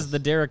thing. That is the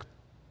Derek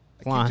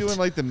Plant. I keep doing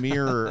like the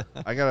mirror.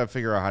 I got to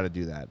figure out how to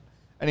do that.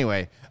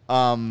 Anyway.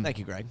 Thank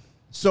you, Greg.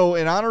 So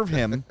in honor of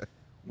him,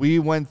 we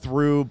went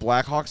through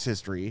Blackhawks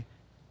history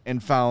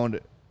and found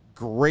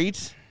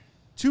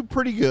two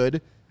pretty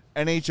good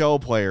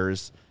NHL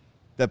players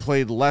that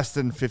played less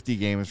than 50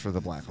 games for the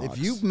Blackhawks. If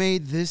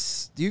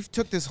you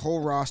took this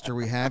whole roster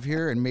we have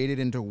here and made it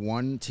into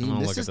one team.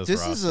 This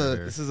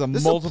is a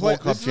multiple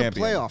cup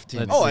champion. Playoff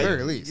team. At the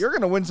very least. You're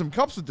going to win some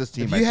cups with this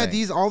team. If you had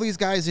all these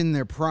guys in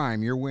their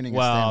prime, you're winning.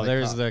 Well, a Stanley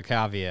there's Cup. the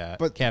caveat.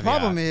 But the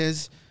problem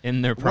is,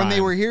 in their prime. when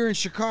they were here in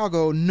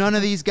Chicago, none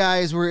of these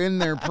guys were in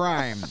their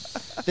prime.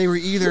 They were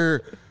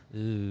either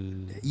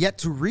yet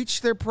to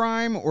reach their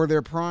prime, or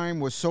their prime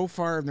was so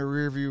far in the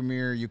rearview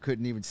mirror you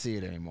couldn't even see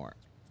it anymore.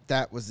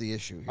 That was the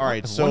issue here. All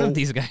right, so one of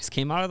these guys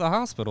came out of the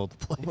hospital to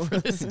play for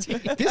this team.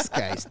 This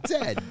guy's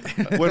dead.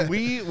 when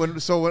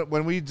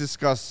we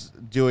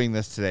discussed doing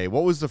this today,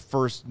 what was the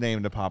first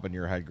name to pop in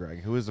your head,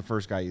 Greg? Who was the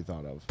first guy you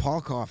thought of?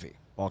 Paul Coffey.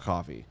 Paul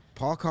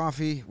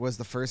Coffey was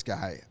the first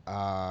guy.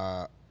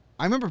 I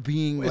remember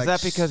being Is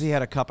that because he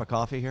had a cup of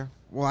coffee here?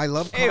 Well, I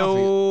love coffee.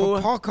 Ayo.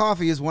 But Paul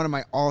Coffey is one of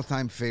my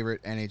all-time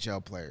favorite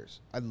NHL players.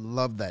 I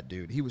love that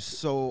dude. He was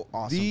so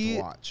awesome to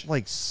watch.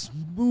 Like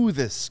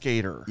smoothest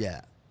skater.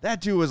 Yeah. That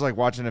dude was like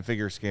watching a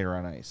figure skater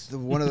on ice.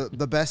 One of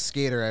the best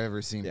skater I've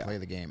ever seen play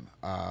the game.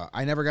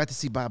 I never got to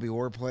see Bobby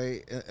Orr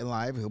play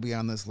live. He'll be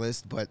on this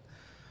list. But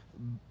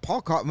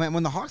Paul Coffey,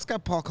 when the Hawks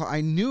got Paul Coffey,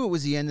 I knew it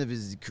was the end of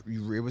his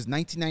career. It was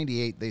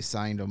 1998 they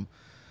signed him.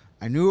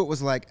 I knew it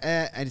was like,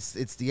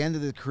 it's the end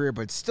of the career,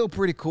 but it's still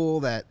pretty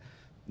cool that,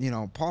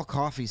 Paul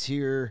Coffey's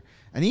here.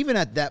 And even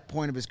at that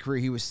point of his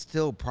career, he was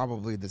still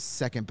probably the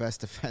second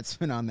best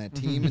defenseman on that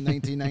team in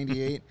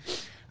 1998.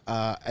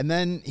 And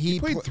then he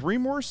played 3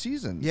 more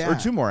seasons, Yeah. or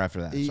 2 more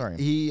after that. Sorry,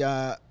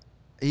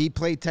 he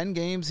played 10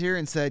 games here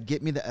and said,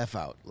 "Get me the F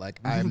out. Like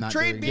I'm not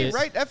trade doing me this."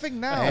 right effing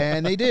now.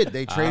 And they did.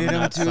 They traded him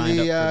not to signed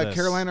the up for this.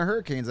 Carolina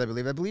Hurricanes, I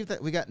believe. I believe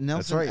that we got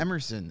Nelson right.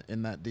 Emerson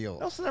in that deal.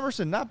 Nelson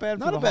Emerson, not bad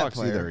Not for a the bad Hawks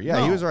player. either. Yeah,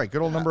 No. he was all right.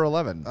 Good old number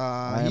 11.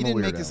 He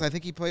didn't make this. I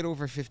think he played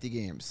over 50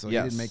 games, so he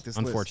Yes. didn't make this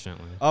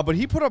Unfortunately. But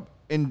he put up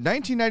in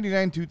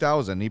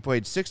 1999-2000. He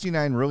played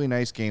 69 really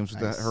nice games with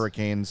Nice. the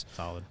Hurricanes.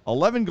 Solid.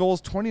 11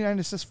 goals, 29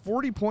 assists,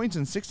 40 points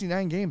in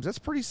 69 games. That's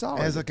pretty solid.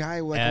 list. As a guy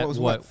like At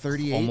what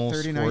 38, almost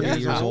 39 40 years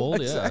years old?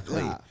 Yeah.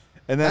 Exactly. Yeah.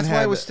 And then That's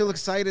why I was still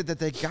excited that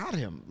they got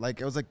him. Like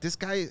I was like, this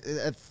guy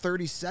at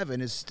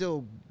 37 is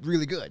still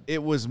really good.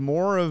 It was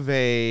more of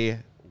a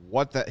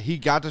he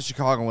got to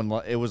Chicago and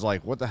it was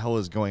like, what the hell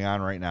is going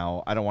on right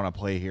now? I don't want to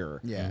play here.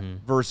 Yeah.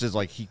 Versus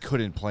like he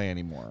couldn't play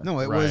anymore.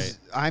 No, it Right. was,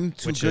 I'm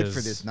too Which good for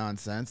is- this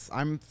nonsense.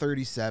 I'm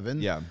 37.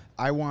 Yeah.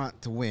 I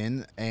want to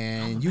win,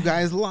 and you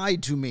guys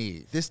lied to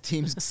me. This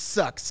team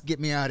sucks. Get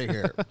me out of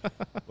here.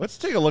 Let's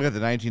take a look at the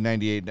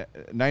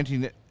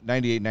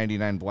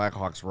 1998-99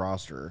 Blackhawks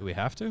roster. Do we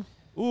have to?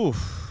 Ooh.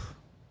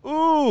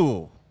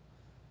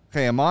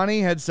 Okay,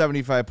 Amani had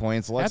 75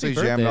 points. Happy Alexei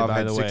birthday, Zhamnov by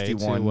had the way,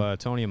 61. to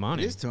Tony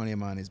Amani. It is Tony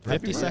Amani's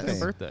birthday. 52nd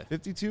birthday.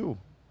 52.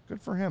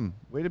 Good for him.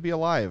 Way to be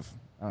alive.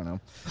 I don't know.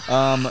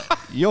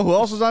 You know who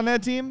else was on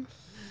that team?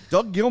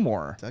 Doug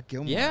Gilmour. Doug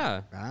Gilmour.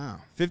 Yeah. Wow.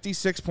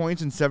 56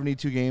 points in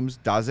 72 games.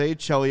 Daze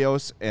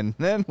Chelios. And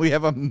then we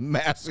have a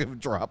massive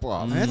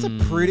drop-off. And that's a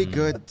pretty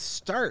good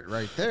start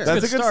right there.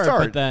 That's a good start.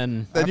 But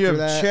then, Then you have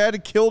After that-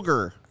 Chad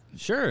Kilger.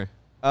 sure.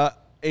 A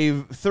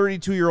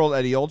 32-year-old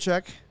Eddie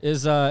Olczyk.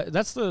 Is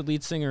that's the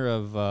lead singer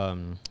of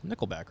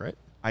Nickelback, right?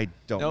 I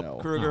don't Nope, know.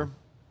 Kruger.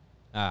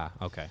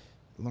 Okay.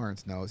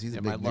 Lawrence knows. He's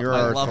a my big love, You're my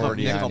our love of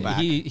authority on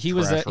Nickelback. He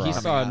was Trash he rock.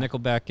 saw Yeah.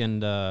 Nickelback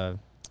and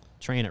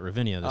Train at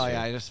Ravinia this Oh year.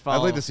 yeah, I just I'd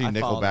followed. like to see I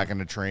followed Nickelback him.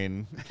 in a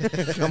train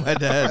come head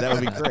to head. That would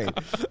be great.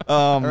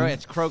 All right,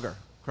 it's Kruger.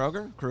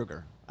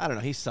 Kruger. I don't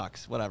know. He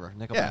sucks. Whatever.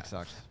 Nickelback Yeah.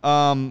 sucks.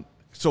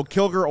 So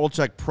Kilger,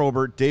 Olczyk,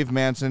 Probert, Dave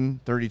Manson,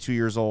 32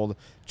 years old,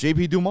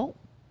 JP Dumont,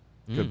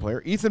 good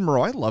player. Ethan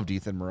Moreau. I loved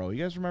Ethan Moreau.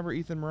 You guys remember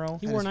Ethan Moreau?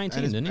 He wore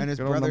 19, didn't he? And his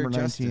Good old brother number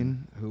 19.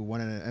 Justin, who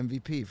won an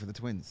MVP for the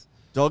Twins.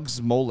 Doug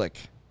Smolik,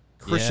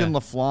 Christian Yeah.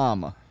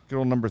 Laflamme, good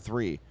old number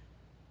 3.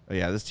 Oh,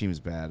 yeah, this team's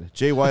bad.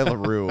 J.Y.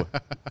 LaRue.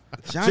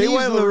 Johnny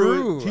J.Y.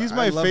 LaRue. He's I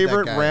my love that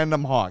favorite guy.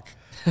 random hawk.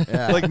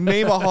 Yeah. Like,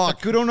 name a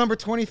hawk. Kudo number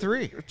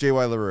 23.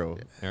 J.Y. LaRue.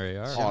 There you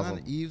are. Awesome.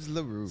 John Yves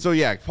LaRue. So,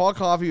 yeah, Paul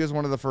Coffey was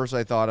one of the first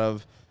I thought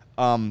of.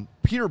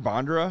 Peter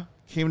Bondra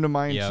came to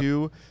mind, Yep.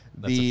 too.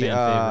 That's a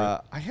fan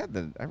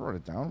favorite. I wrote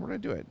it down. Where did I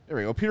do it? There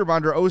we go. Peter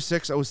Bondra,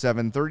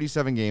 06-07,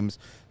 37 games,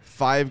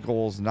 5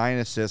 goals, 9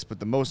 assists. But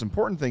the most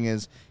important thing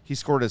is he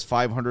scored his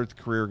 500th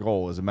career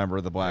goal as a member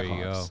of the There you go.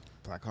 Blackhawks.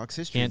 Blackhawks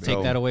history. Can't baby.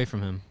 take that away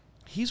from him.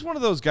 He's one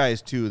of those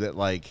guys, too, that,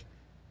 like,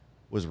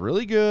 was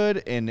really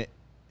good and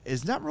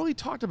is not really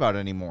talked about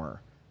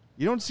anymore.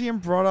 You don't see him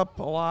brought up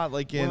a lot,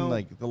 like, in, Well,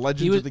 like, the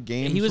legends of the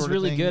game He was sort of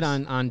really good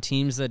things. on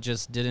teams that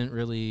just didn't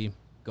really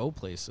go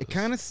places. It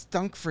kind of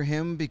stunk for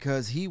him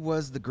because he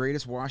was the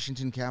greatest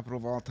Washington Capital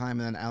of all time,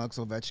 and then Alex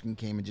Ovechkin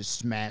came and just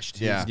smashed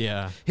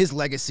his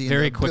legacy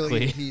very into quickly. a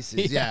billion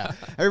pieces. Yeah.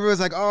 Everybody was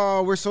like,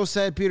 oh, we're so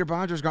sad Peter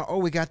Bonder's gone. Oh,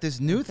 we got this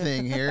new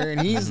thing here,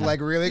 and he's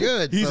like really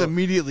good. He's so,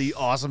 immediately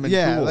awesome and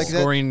cool. like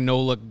scoring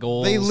no-look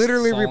goals. They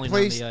literally falling on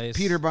replaced the ice.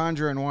 Peter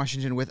Bondra in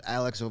Washington with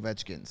Alex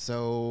Ovechkin.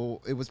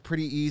 So it was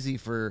pretty easy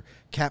for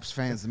Caps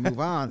fans to move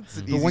on.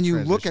 But when you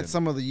look at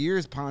some of the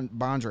years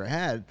Bondra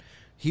had,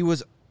 he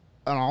was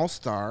an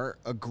all-star,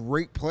 a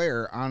great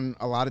player on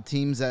a lot of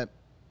teams that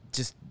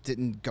just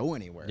didn't go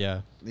anywhere.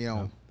 Yeah.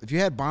 If you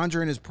had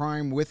Bondra in his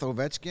prime with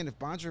Ovechkin, if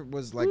Bondra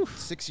was like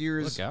 6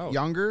 years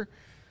younger,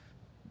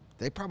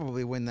 they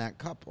probably win that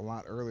cup a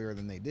lot earlier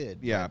than they did.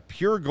 Yeah,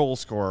 pure goal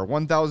scorer,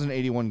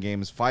 1,081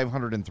 games,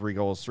 503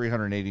 goals,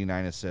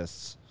 389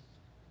 assists.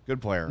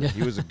 Good player.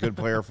 He was a good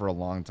player for a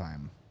long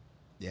time.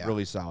 Yeah.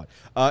 Really solid.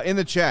 In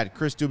the chat,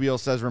 Chris Dubiel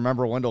says,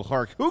 remember Wendell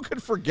Clark. Who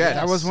could forget?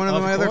 That was one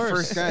of my other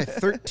first guys.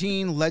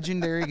 13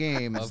 legendary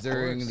games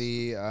during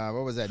the,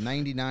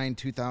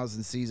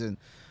 99-2000 season.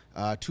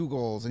 2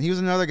 goals. And he was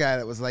another guy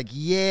that was like,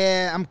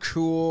 yeah, I'm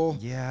cool.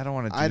 Yeah, I don't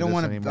want to do this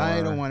anymore.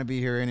 I don't want to be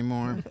here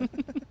anymore.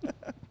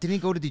 Didn't he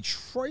go to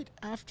Detroit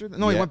after that?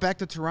 No, he went back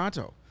to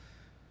Toronto.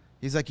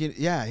 He's like, he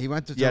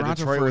went to Toronto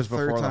Detroit for was the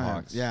third before the time.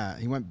 Hawks. Yeah,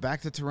 he went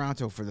back to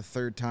Toronto for the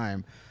third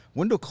time.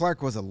 Wendell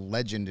Clark was a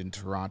legend in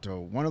Toronto.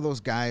 One of those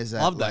guys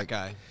that love that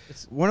guy.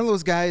 One of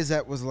those guys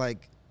that was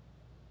like,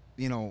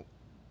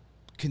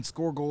 can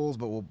score goals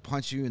but will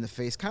punch you in the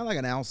face, kind of like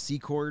an Al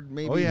Secord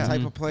maybe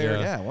type of player.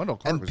 Yeah, Wendell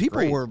Clark. And was people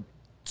great. were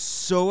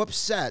so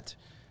upset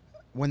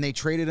when they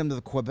traded him to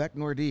the Quebec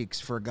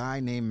Nordiques for a guy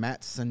named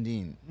Matt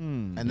Sundin.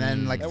 And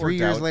then like 3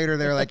 years later,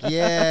 they're like,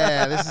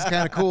 yeah, this is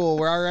kind of cool.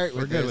 We're all right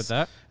with this. We're good with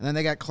that. And then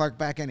they got Clark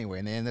back anyway,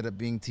 and they ended up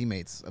being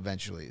teammates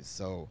eventually.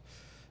 So,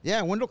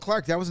 yeah, Wendell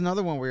Clark, that was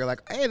another one where you're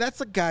like, hey,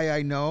 that's a guy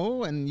I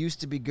know and used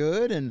to be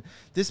good, and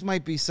this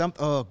might be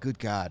something. Oh, good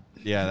God.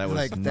 Yeah, that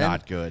was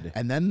not good.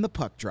 And then the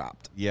puck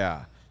dropped.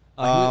 Yeah.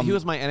 He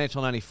was my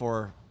NHL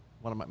 94,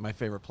 one of my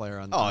favorite player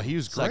on he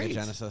was Sega great.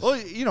 Genesis. Well,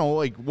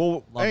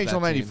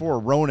 NHL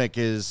 94, Roenick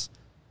is...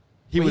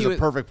 He was a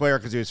perfect player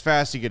because he was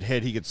fast, he could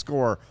hit, he could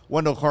score.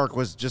 Wendell Clark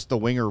was just the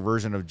winger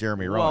version of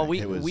Jeremy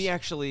Roenick. Well, we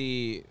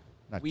actually...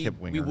 Kip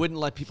we Winger. wouldn't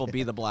let people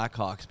be the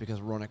Blackhawks because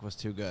Roenick was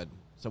too good.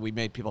 So we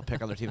made people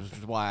pick other teams, which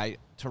is why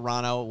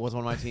Toronto was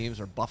one of my teams,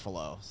 or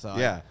Buffalo. So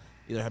I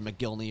either had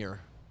McGillney or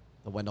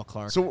the Wendell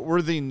Clark. So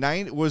was the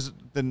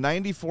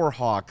 94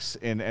 Hawks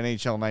in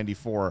NHL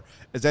 94,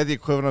 is that the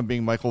equivalent of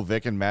being Michael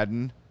Vick and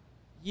Madden?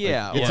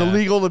 Yeah. It's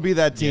illegal to be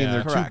that team.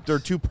 Yeah. They're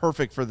too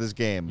perfect for this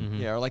game.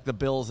 Mm-hmm. Yeah, or like the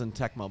Bills in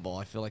Tecmo Bowl.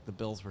 I feel like the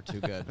Bills were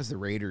too good. It was the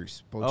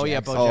Raiders. Bo Jackson.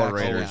 Jackson. Oh,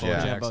 Raiders,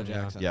 Bo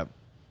Jackson. Yep.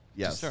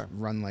 Yes. Sure.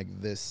 Run like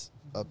this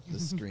up the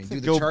screen. Do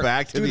Go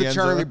back to the end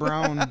Charlie zone.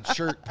 Brown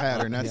shirt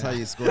pattern. That's how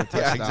you score a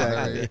touchdown.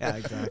 exactly. Yeah,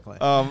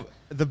 exactly.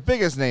 The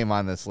biggest name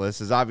on this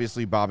list is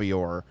obviously Bobby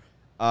Orr.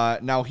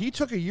 Now, he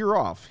took a year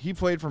off. He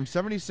played from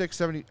 76,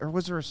 70, or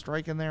was there a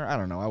strike in there? I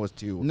don't know. I was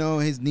too. No,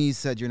 his knees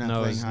said you're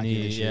not playing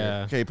hockey this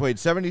year. Okay, he played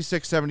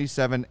 76,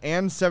 77,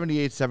 and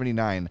 78,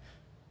 79.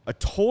 A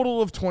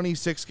total of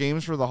 26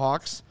 games for the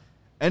Hawks.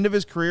 End of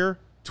his career,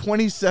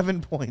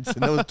 27 points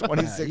in those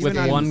 26 with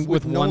games.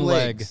 with no one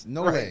legs. leg.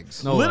 No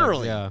legs. No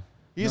Literally. legs,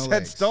 He just No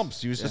had legs.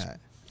 stumps. He was just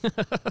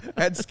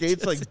had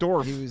skates like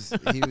Dorf.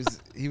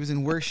 He was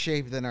in worse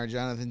shape than our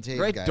Jonathan Tate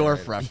Great guy.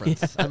 Dorf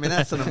reference. I mean,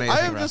 that's an amazing I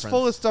am reference. just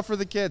full of stuff for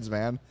the kids,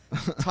 man.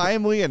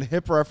 Timely and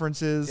hip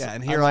references. Yeah,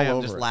 and here I'm I all am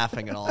over just it.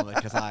 laughing at all of it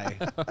because I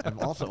am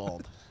also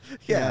old.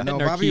 Yeah, no,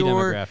 And our Bobby key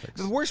Orr. demographics.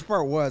 The worst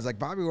part was like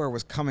Bobby Orr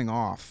was coming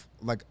off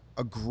like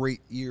a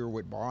great year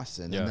with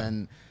Boston, and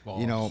then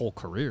whole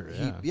career.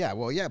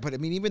 But I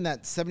mean, even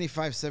that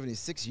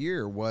 75-76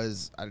 year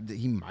was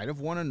he might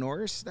have won a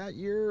Norris that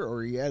year,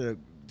 or he had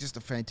just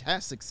a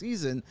fantastic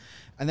season,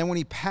 and then when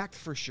he packed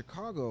for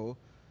Chicago,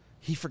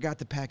 he forgot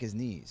to pack his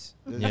knees.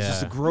 It was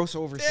just a gross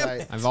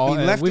oversight. We've all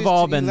been there. He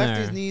there. left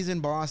his knees in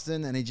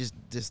Boston, and he just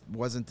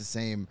wasn't the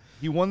same.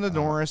 He won the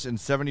Norris in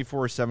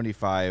 74,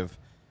 75.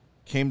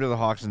 Came to the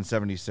Hawks in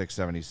 76,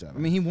 77. I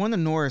mean, he won the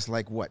Norris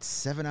like what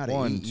 7 out of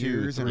 1, 8 2,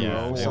 years in 3, a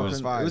row. 4,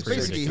 5, It was 6,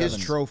 basically his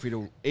 7. trophy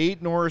to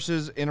 8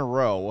 Norrises in a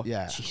row.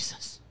 yeah.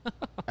 Jesus.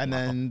 And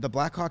then the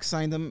Blackhawks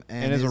signed him,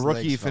 And as a his rookie,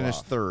 legs he fell finished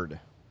off. third.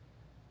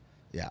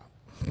 Yeah.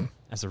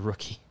 As a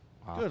rookie.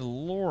 Wow. Good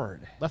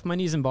Lord. Left my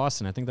knees in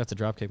Boston. I think that's a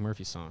Dropkick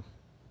Murphy song.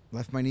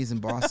 Left my knees in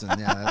Boston.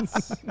 Yeah,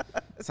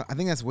 I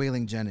think that's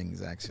Waylon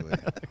Jennings, actually.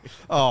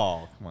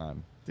 Oh, come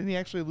on. Didn't he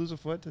actually lose a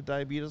foot to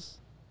diabetes?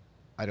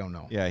 I don't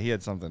know. Yeah, he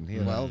had something.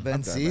 Well,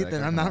 then see,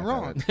 then I'm not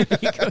wrong.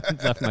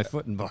 Left my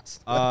foot in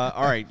Boston.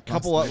 All right,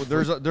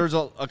 there's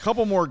a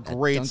couple more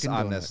greats Dunkin'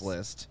 on Donuts. this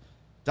list.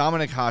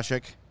 Dominic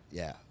Hasek,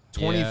 Yeah.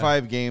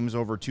 25 games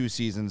over 2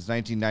 seasons,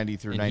 1990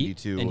 through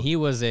 92. And he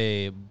was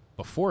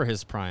before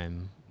his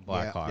prime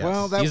Blackhawks. Yeah.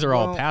 Well, These are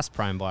all past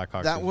prime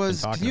Blackhawks. That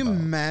was. Can Can you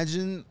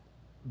imagine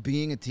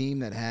being a team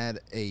that had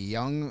a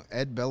young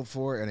Ed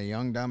Belfour and a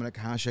young Dominic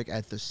Hasek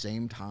at the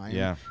same time?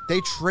 Yeah. They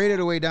traded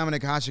away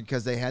Dominic Hasek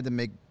because they had to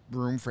make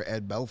room for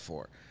Ed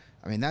Belfour.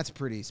 I mean, that's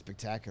pretty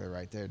spectacular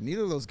right there.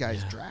 Neither of those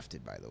guys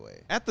drafted, by the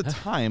way. At the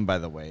time, by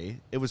the way,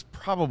 it was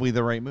probably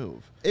the right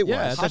move. It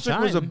was. At the Hasek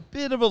time. was a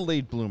bit of a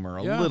late bloomer,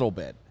 a little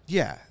bit.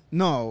 Yeah.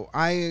 No,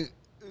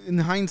 in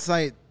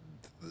hindsight,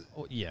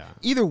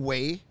 either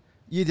way,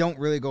 you don't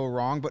really go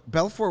wrong. But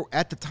Belfour,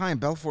 at the time,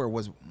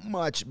 was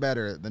much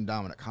better than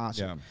Dominik Hasek.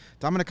 Yeah.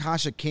 Dominik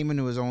Hasek came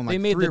into his own like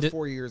 3 or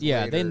 4 years later.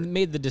 Yeah, they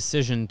made the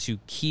decision to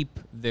keep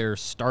their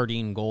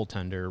starting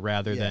goaltender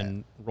rather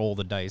than roll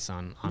the dice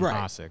on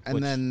Hasek.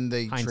 And then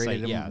they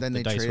traded him. Then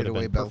they traded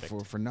away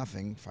Belfour for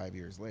nothing 5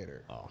 years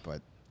later. Oh.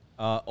 But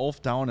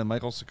Ulf Down and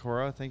Michael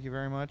Sikora, thank you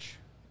very much.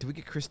 Did we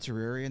get Chris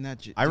Terreri in that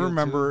deal I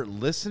remember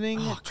listening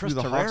to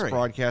the Hawks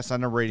broadcast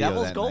on the radio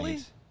Devils that goalie?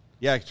 night.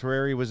 Yeah,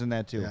 Terreri was in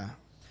that too. Yeah.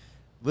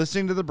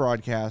 Listening to the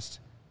broadcast,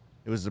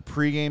 it was the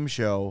pregame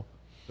show.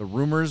 The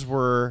rumors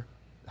were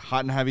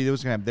hot and heavy.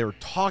 They were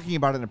talking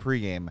about it in the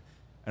pregame,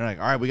 and like,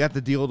 all right, we got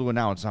the deal to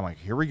announce. I'm like,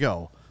 here we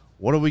go.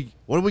 What do we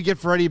get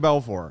for Eddie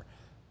Belfour?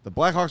 The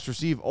Blackhawks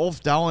receive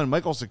Ulf Dahlen,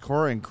 Michael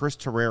Sikora, and Chris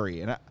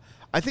Terreri, and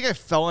I think I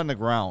fell on the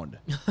ground.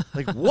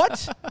 Like,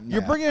 what?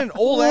 You're bringing an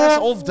old-ass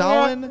Ulf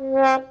Dahlen?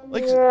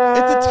 Like,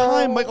 at the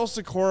time, Michael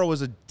Sikora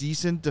was a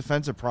decent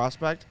defensive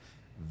prospect.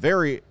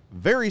 Very,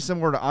 very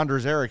similar to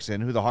Anders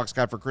Eriksson, who the Hawks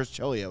got for Chris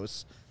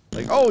Chelios.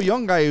 Like, oh,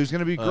 young guy who's going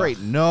to be great.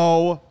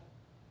 No,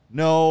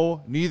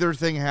 neither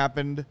thing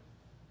happened.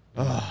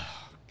 God,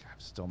 I'm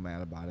still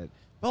mad about it.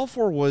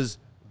 Belfour was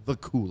the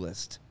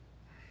coolest.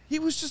 He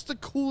was just the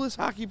coolest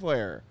hockey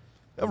player.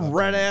 A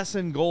red ass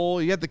in goal.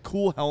 He had the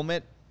cool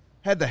helmet.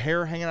 Had the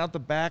hair hanging out the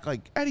back.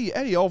 Like, Eddie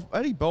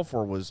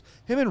Belfour was,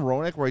 him and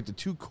Roenick were like the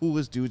two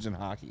coolest dudes in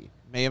hockey.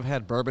 May have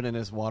had bourbon in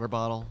his water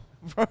bottle.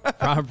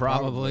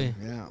 Probably.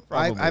 Yeah.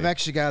 Probably. I've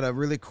actually got a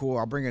really cool,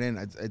 I'll bring it in.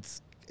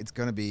 It's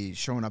going to be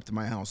showing up to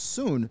my house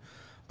soon.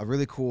 A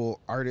really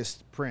cool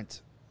artist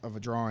print of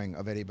a drawing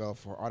of Eddie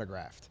Belfour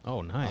autographed.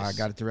 Oh, nice. I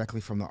got it directly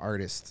from the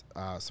artist.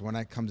 So when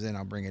that comes in,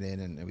 I'll bring it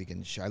in and we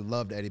can I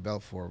loved Eddie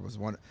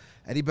Belfour.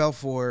 Eddie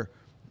Belfour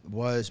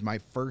was my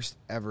first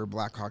ever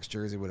Blackhawks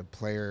jersey with a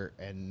player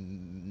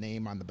and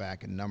name on the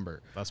back and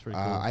number. That's pretty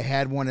cool. I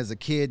had one as a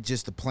kid,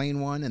 just a plain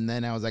one, and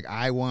then I was like,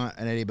 I want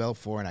an Eddie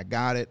Belfour, and I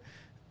got it.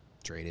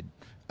 Traded.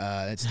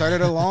 It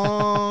started a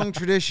long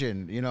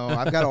tradition. You know,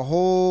 I've got a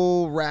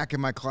whole rack in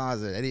my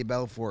closet. Eddie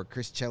Belfour,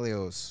 Chris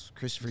Chelios,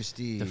 Christopher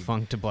Steve,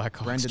 defunct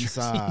Blackhawks Brendan jerseys.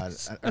 Saad,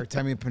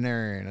 Artemi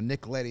Panarin, a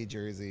Nick Leddy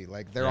jersey.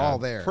 Like, they're all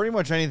there. Pretty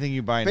much anything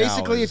you buy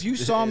Basically, now if you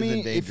saw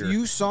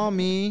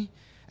me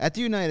at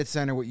the United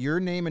Center with your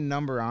name and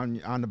number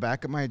on the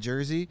back of my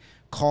jersey,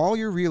 call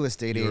your real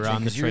estate agent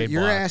because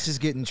your ass is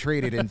getting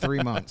traded in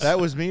 3 months. That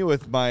was me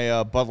with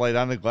my Bud Light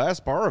on the Glass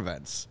bar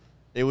events.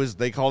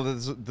 They called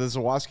it the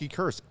Zawoski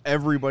curse.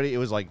 Everybody, it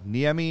was like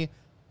Ranta,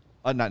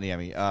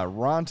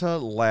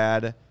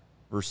 Ladd,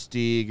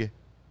 Versteeg,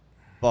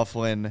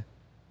 Bufflin,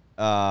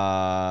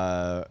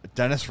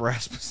 Dennis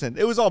Rasmussen.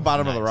 It was all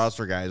bottom of the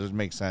roster guys, which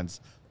makes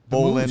sense.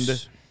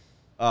 Boland,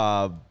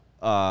 what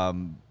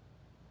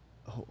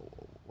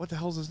the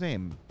hell's his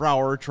name?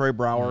 Troy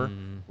Brower.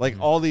 Like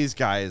all these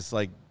guys,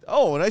 like,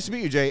 oh, nice to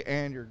meet you, Jay.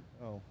 And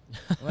well,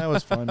 that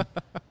was fun.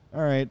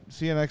 All right,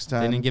 see you next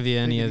time. They didn't give you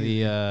any of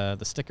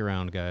the stick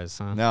around guys,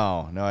 huh?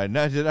 No, I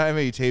didn't have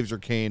any Taves or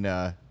Kane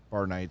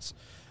bar nights.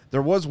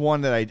 There was one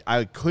that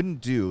I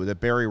couldn't do that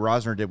Barry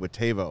Rosner did with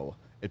Tavo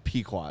at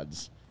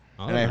Pequod's,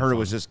 and I heard it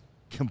was just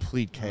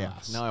complete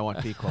chaos. Now I want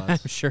Pequod's. I'm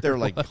sure there were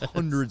like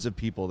hundreds of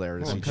people there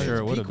to see sure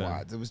it would have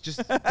been. It was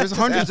just there's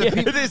hundreds of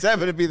people. They just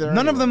happened to be there.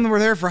 None of them were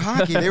there for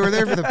hockey. They were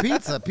there for the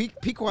pizza.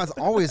 Pequod's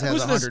always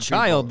has 100 this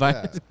child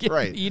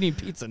people. eating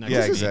pizza next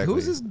Yeah, to me? exactly.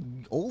 Who's this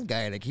old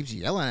guy that keeps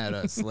yelling at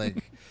us?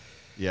 Like,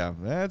 yeah,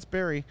 that's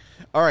Barry.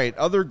 All right,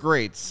 other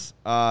greats.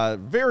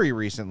 Very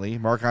recently,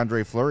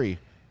 Marc-Andre Fleury,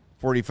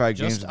 45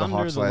 Just games with the under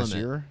Hawks the last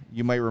limit. year.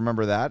 You might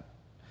remember that.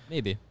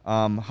 Maybe.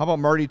 How about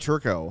Marty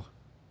Turco?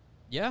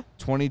 Yeah.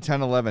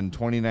 2010-11,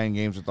 29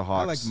 games with the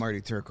Hawks. I like Marty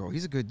Turco.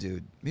 He's a good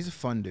dude. He's a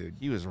fun dude.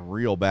 He was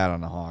real bad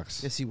on the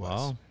Hawks. Yes, he was.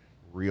 Wow.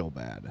 Real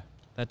bad.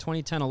 That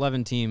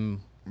 2010-11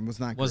 team Was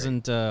not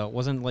wasn't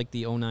like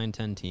the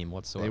 09-10 team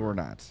whatsoever. They were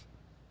not.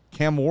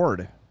 Cam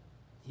Ward,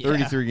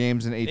 33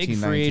 games in 18-19. Big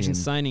free agent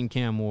signing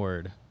Cam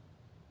Ward.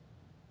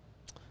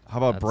 How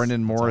about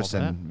Brendan that's all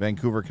Morrison, that.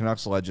 Vancouver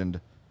Canucks legend?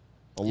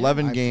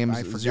 11 games,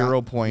 I forgot 0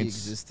 he points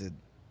existed.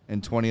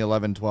 in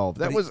 2011-12.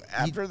 That But was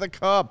after the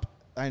Cup.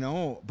 I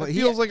know, but It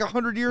feels like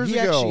 100 years he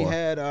ago. actually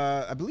had,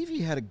 I believe he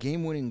had a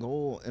game-winning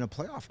goal in a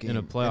playoff game.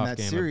 In that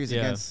game, series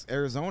against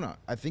Arizona.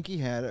 I think he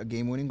had a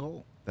game-winning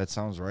goal. That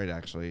sounds right,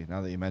 actually,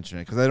 now that you mention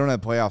it, because I don't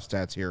have playoff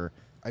stats here.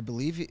 I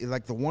believe,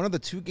 one of the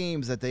two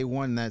games that they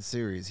won that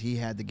series, he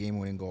had the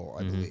game-winning goal,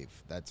 I believe.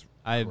 That's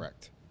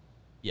correct.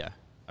 Yeah,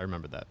 I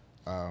remember that.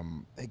 I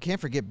can't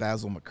forget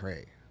Basil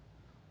McRae.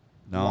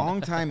 No.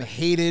 Long-time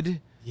hated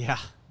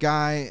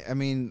guy. I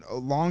mean, a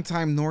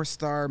long-time North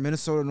Star,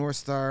 Minnesota North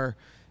Star.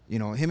 You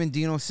know, him and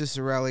Dino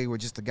Ciccarelli were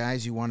just the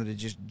guys you wanted to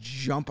just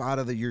jump out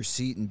of your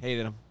seat and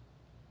Hated him.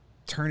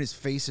 turn his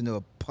face into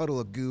a puddle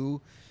of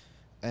goo.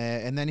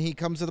 And then he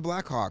comes to the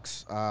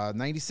Blackhawks,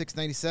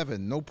 96-97,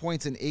 no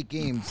points in 8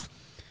 games.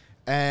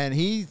 And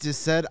he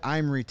just said,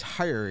 "I'm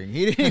retiring."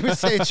 He didn't even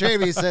say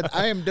trade. He said,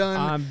 "I am done.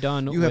 I'm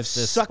done You with have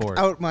this sucked sport."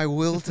 out my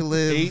will to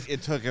live.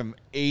 It took him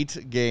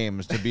 8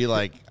 games to be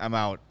like, I'm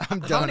out. I'm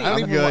done.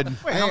 I'm good.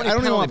 I don't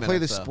even want to play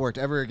this sport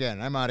ever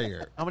again. I'm out of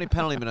here." How many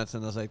penalty minutes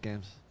in those 8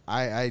 games?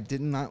 I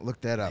did not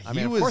look that up. I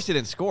mean, of course he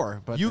didn't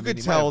score, but you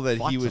could tell that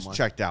he was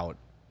checked out.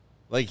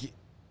 Like,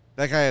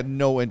 that guy had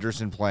no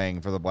interest in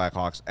playing for the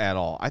Blackhawks at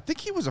all. I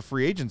think he was a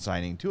free agent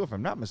signing, too, if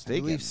I'm not I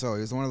mistaken. believe so.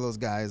 He was one of those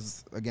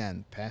guys,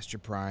 again, past your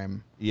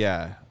prime.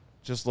 Yeah,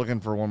 just looking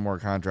for one more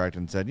contract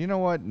and said, you know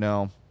what?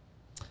 No.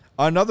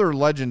 Another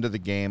legend of the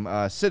game,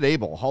 Sid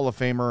Abel, Hall of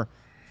Famer,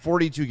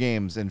 42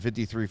 games in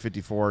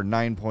 53-54,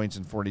 9 points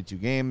in 42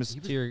 games.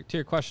 To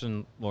your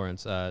question,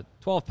 Lawrence,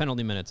 12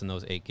 penalty minutes in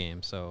those 8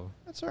 games, so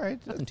that's all right.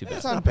 Nothing too bad.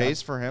 It's on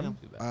pace for him.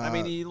 I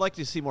mean, you'd like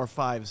to see more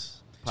 5s.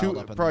 Piled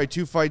up in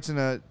two fights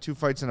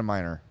in a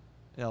minor.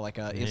 Yeah, like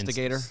an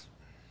instigator.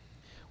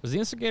 Was the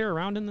instigator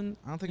around in the?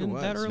 I don't think it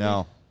was. That early?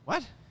 No.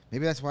 What?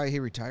 Maybe that's why he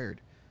retired.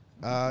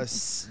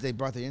 They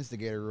brought the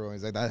instigator rule.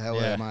 He's like, "The hell,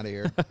 Yeah. I'm out of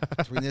here."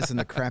 Between this and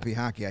the crappy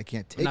hockey, I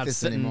can't take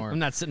this anymore. I'm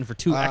not sitting for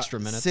 2 extra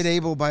minutes. Sid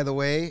Abel, by the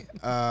way,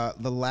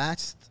 the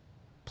last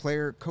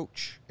player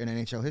coach in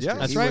NHL history. Yeah,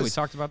 That's He right. was- we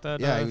talked about that.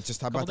 Yeah, we just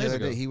talked about couple that the days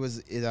other day. ago. He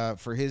was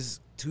for his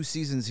 2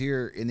 seasons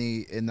here in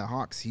the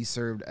Hawks. He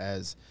served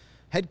as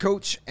head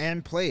coach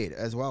and played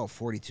as well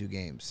 42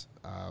 games.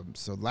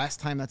 So last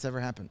time that's ever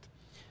happened.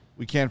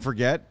 We can't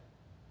forget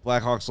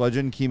Blackhawks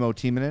legend Kimmo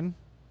Timonen.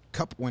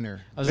 Cup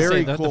winner. I was gonna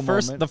Very say, cool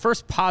moment. the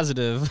first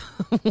positive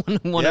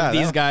one Yeah, of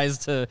these that- guys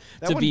to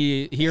one-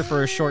 be here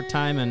for a short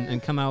time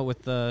and come out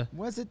with the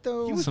Was it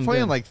though? He was Some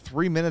playing good. like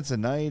 3 minutes a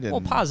night.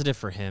 And positive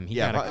for him. He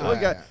yeah, got a but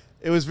cup.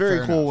 it was very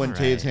Fair cool enough. when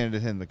Right. Taves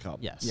handed him the cup.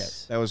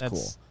 Yes. That was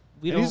That's- cool.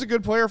 we And he's don't- a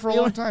good player for a we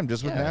long don't- time,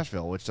 just with yeah.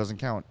 Nashville, which doesn't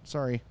count.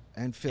 Sorry.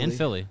 And Philly. And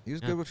Philly. He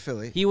was Yeah. good with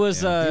Philly. He was.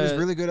 He was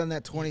really good on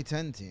that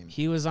 2010 team.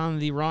 He was on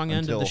the wrong end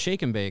of Until- the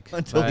shake and bake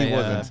until he by,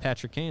 wasn't.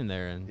 Patrick Kane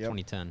there in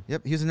 2010.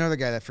 Yep, he was another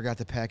guy that forgot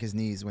to pack his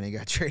knees when he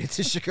got traded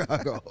to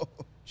Chicago.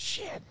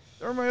 Shit.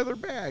 They're in my other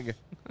bag.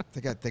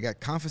 They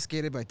got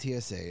confiscated by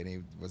TSA, and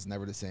he was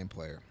never the same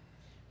player.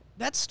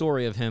 That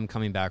story of him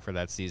coming back for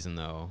that season,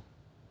 though,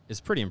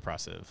 is pretty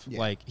impressive. Yeah.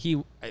 Like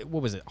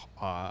what was it?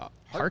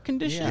 Heart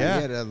condition? Yeah,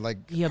 Yeah.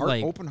 he had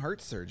like- open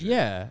heart surgery.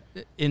 Yeah,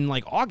 in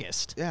like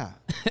August. Yeah.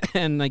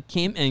 And like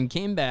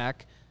came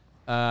back.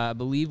 I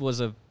believe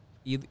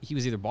he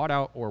was either bought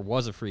out or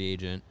was a free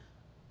agent.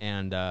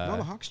 And No,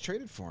 the Hawks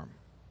traded for him.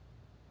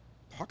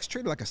 The Hawks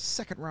traded like a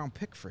 2nd-round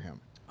pick for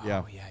him.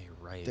 Yeah. Oh yeah, you're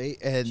right.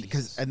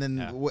 And then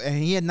Yeah.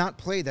 and he had not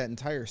played that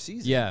entire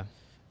season. Yeah.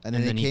 And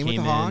then he came with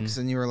the Hawks,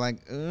 and you were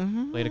like,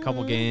 Played a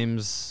couple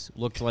games.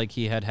 Looked like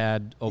he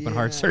had open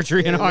heart Yeah.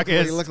 surgery in Yeah,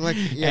 August. He looked like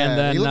and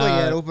then he looked like he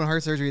had open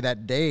heart surgery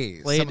that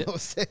day. played- some of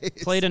those days.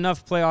 played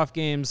enough playoff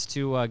games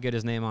to get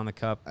his name on the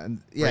cup.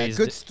 And yeah, raised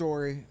good it-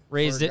 story.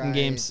 Raised for a it in guy,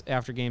 games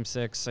after Game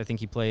 6. I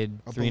think he played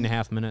A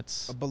 3.5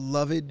 minutes. a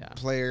beloved Yeah.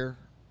 player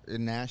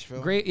in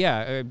Nashville. Great,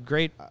 yeah,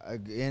 great,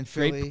 In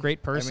Philly.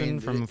 great person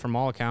from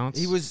all accounts.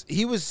 He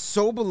was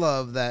so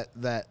beloved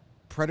that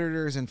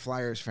Predators and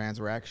Flyers fans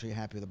were actually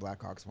happy the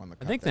Blackhawks won the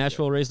cup. I think that year.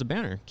 Nashville raised a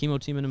banner. Kimmo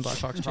Timonen and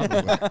Blackhawks.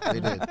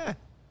 Probably. They did.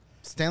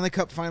 Stanley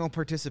Cup final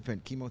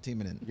participant, Kimmo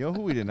Timonen. You know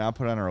who we did not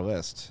put on our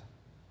list?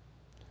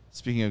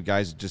 Speaking of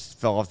guys who just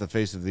fell off the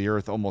face of the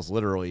earth almost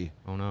literally,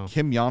 Oh no.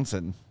 Kim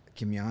Janssen.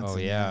 Kim Janssen. Oh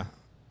yeah.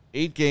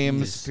 8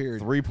 games,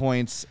 disappeared. 3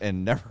 points,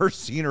 and never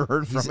seen or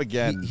heard from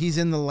again. He's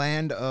in the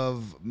land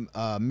of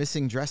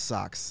missing dress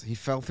socks. He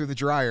fell through the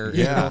dryer.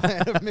 Yeah. In the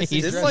land of missing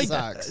It's dress like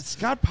socks.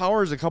 Scott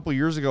Powers a couple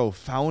years ago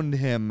found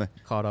him,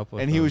 Caught up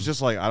with and he was them.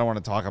 just like, I don't want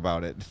to talk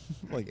about it.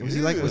 Like, Was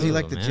he like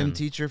the man. gym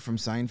teacher from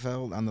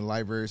Seinfeld on the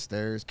library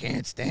stairs?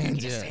 Can't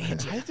stand you.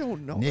 I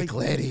don't know. Nick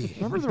like, Letty.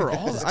 Remember there were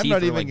all. His I'm teeth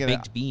not were even like gonna.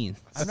 baked beans.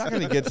 I'm not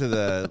gonna get to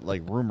the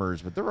like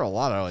rumors, but there were a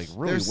lot of like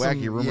really There's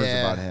wacky some- rumors yeah,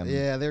 about him.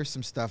 Yeah, there's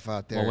some stuff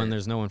out there. Well, when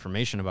there's no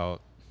information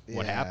about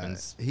what Yeah,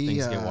 happens, he,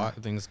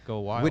 things go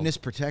wild. witness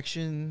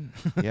protection.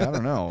 Yeah, I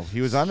don't know. He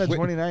was on the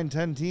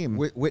 29-10 team.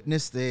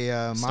 Witnessed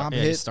the mob Yeah,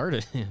 he hit.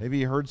 started. Maybe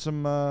he heard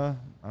some. I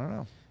don't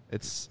know.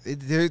 It's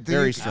They're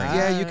Very strange.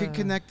 Yeah, you can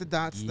connect the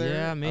dots there.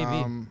 Yeah,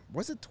 maybe.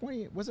 Was it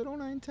 20? Was it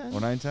 09-10?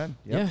 09-10.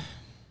 Yeah,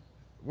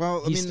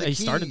 Well, I mean, he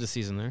started the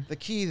season there. The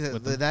key to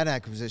with them. that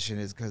acquisition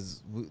is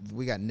because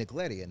we got Nick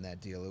Letty in that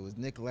deal. It was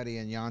Nick Letty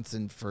and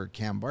Janssen for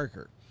Cam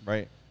Barker.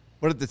 right.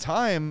 But at the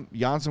time,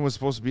 Janssen was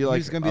supposed to be like he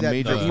was going to a be that,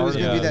 major he part was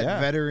of gonna be it. that Yeah.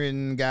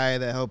 veteran guy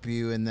that helped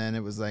you, and then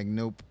it was like,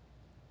 nope.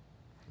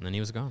 And then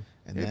he was gone.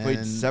 And He then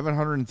played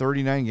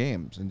 739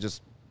 games and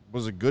just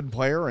was a good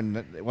player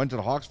and went to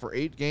the Hawks for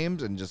 8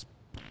 games and just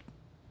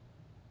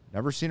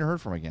never seen or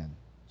heard from again.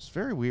 It's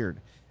very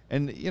weird.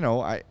 And, you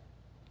know, I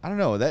don't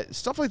know. That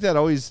stuff like that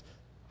always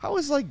 – how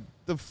is, like,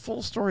 the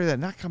full story of that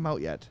not come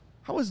out yet?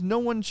 How is no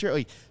one –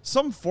 like,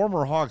 some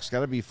former Hawks got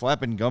to be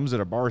flapping gums at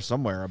a bar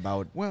somewhere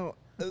about Well,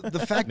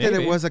 The fact that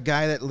it was a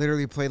guy that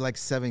literally played like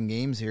 7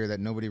 games here that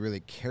nobody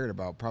really cared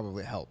about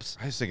probably helps.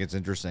 I just think it's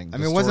interesting. I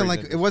mean,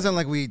 it wasn't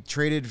like we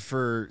traded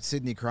for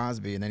Sidney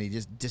Crosby and then he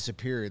just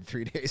disappeared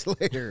 3 days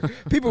later.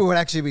 People would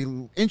actually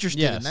be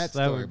interested in that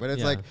story, but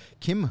it's like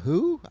Kim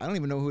who? I don't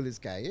even know who this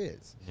guy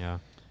is. Yeah.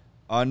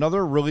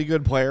 Another really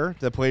good player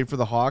that played for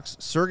the Hawks,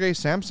 Sergei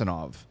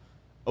Samsonov,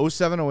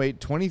 07-08,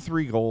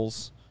 23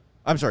 goals.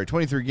 I'm sorry,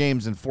 23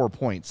 games and 4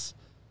 points.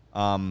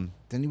 Then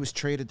he was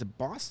traded to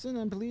Boston,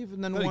 I believe,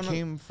 and then he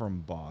came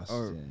from Boston.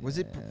 Or was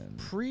it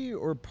pre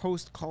or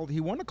post Calder? He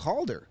won a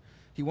Calder.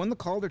 He won the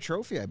Calder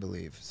Trophy, I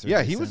believe.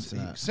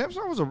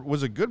 Samsonov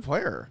was a good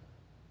player.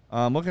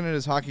 Looking at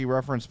his hockey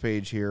reference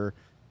page here,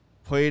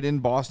 played in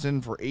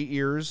Boston for 8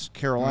 years.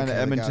 Carolina,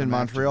 Edmonton,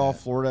 Montreal,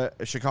 Florida,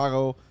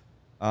 Chicago.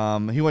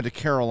 He went to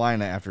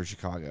Carolina after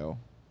Chicago.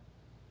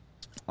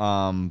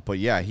 But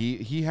yeah,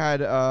 he had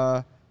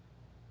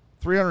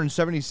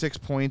 376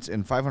 points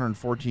in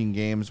 514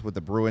 games with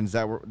the Bruins.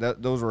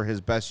 Those were his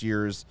best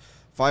years.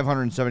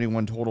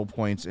 571 total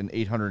points in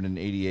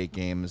 888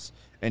 games.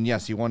 And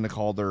yes, he won the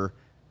Calder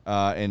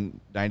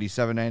in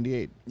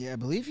 97-98. Yeah, I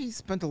believe he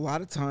spent a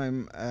lot of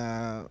time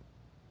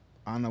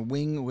on a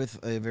wing with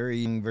a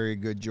very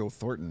good Joe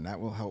Thornton. That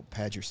will help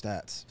pad your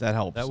stats. That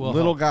helps.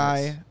 Little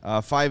guy,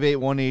 5'8",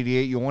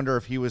 188. You wonder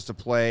if he was to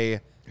play,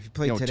 if he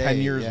played today, 10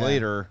 years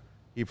later,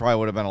 he probably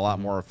would have been a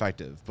lot more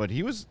effective. But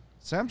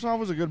Samsonov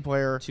was a good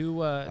player.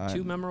 Two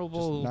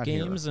memorable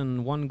games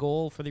and 1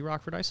 goal for the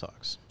Rockford Ice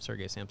Hawks,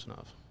 Sergei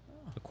Samsonov,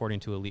 according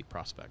to Elite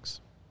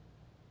Prospects.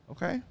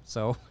 Okay.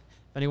 So, if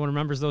anyone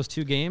remembers those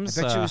 2 games,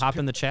 hop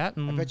in the chat.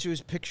 And I bet you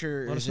his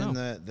picture is in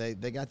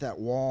they got that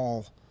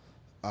wall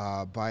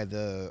by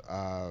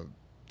the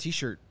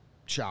T-shirt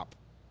shop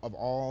of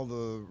all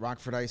the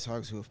Rockford Ice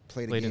Hawks who have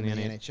played a game in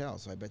the NHL.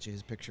 So I bet you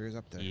his picture is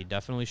up there. He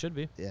definitely should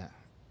be. Yeah.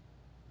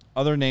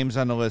 Other names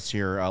on the list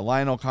here,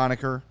 Lionel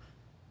Conacher.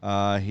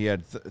 He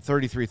had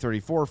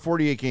 33-34,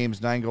 48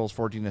 games, 9 goals,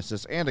 14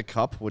 assists, and a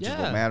cup, which is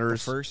what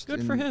matters. First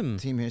good for him.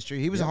 Team history.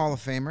 He was a Hall of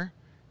Famer.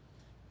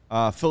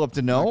 Philip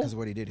Deneau. Because of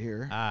what he did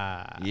here.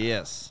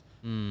 Yes.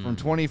 From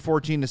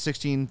 2014 to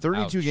 16,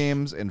 32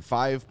 games and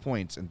 5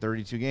 points in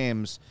 32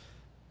 games.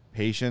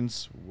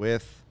 Patience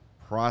with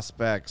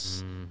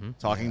prospects.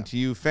 Talking to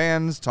you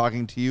fans,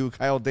 talking to you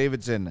Kyle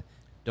Davidson.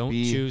 Don't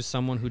choose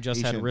someone who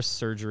just had wrist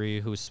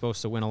surgery who's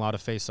supposed to win a lot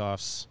of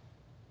faceoffs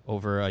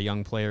over a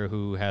young player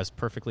who has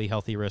perfectly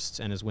healthy wrists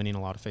and is winning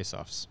a lot of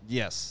faceoffs.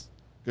 Yes.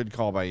 Good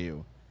call by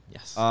you.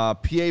 Yes.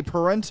 P.A.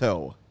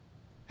 Parento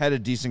had a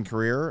decent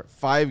career.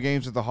 5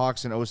 games with the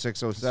Hawks in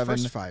 06-07.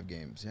 First 5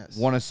 games, yes.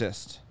 1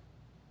 assist.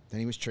 Then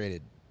he was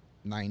traded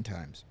 9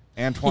 times.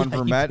 Antoine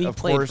Vermette, he of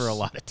played course, for a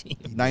lot of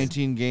teams.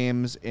 19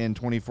 games in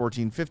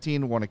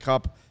 2014-15, won a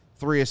cup,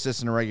 3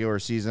 assists in a regular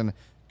season.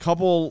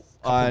 Couple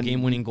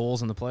game-winning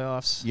goals in the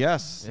playoffs.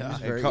 Yes.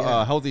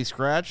 Yeah. Healthy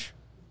scratch.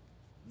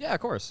 Yeah, of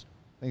course.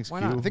 Thanks,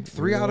 Why not? I think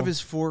 3 out of his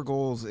 4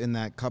 goals in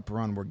that cup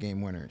run were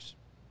game winners.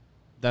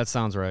 That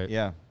sounds right.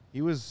 Yeah.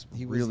 He was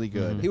really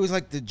good. He was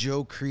like the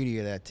Joe Creedy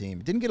of that team.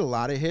 Didn't get a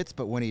lot of hits,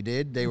 but when he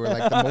did, they were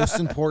like the most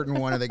important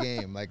one of the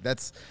game. Like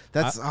that's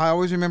I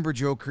always remember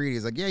Joe Creedy.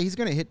 He's like, yeah, he's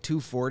gonna hit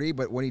 240,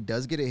 but when he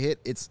does get a hit,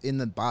 it's in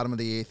the bottom of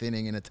the 8th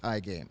inning in a tie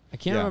game. I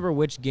can't remember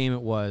which game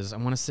it was. I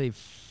want to say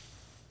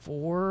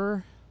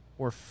 4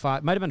 or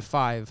 5. Might have been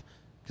 5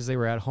 because they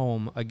were at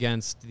home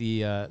against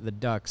the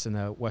Ducks in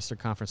the Western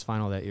Conference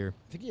Final that year.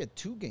 I think he had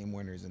 2 game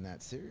winners in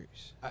that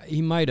series.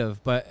 He might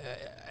have, but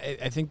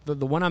I think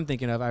the one I'm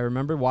thinking of, I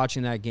remember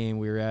watching that game.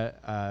 We were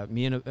at,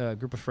 me and a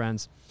group of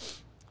friends,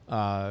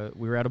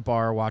 we were at a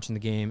bar watching the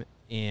game,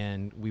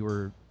 and we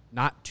were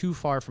not too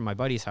far from my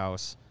buddy's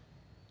house,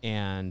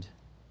 and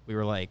we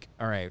were like,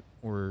 all right,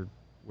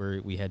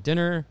 we had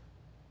dinner,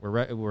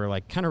 we're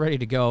like kind of ready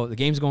to go. The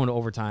game's going to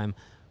overtime.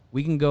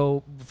 We can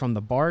go from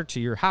the bar to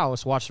your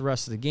house, watch the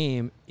rest of the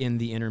game in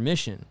the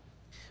intermission.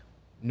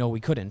 No, we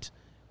couldn't.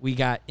 We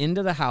got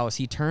into the house.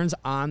 He turns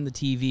on the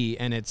TV,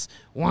 and it's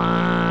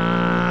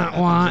wah,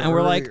 wah, and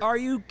we're like, are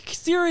you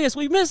serious?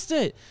 We missed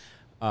it.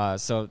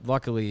 So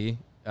luckily,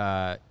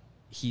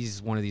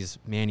 he's one of these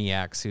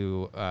maniacs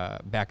who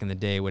back in the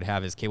day would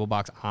have his cable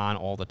box on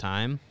all the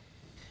time.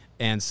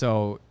 And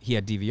so he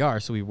had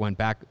DVR, so we went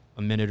back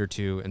a minute or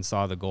 2 and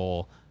saw the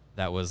goal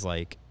that was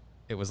like,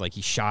 it was like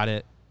he shot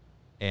it,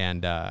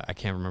 and I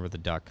can't remember the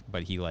duck,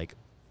 but he like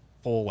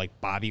full like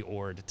Bobby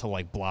Ord to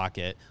like blocked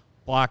it,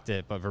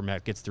 but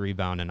Vermette gets the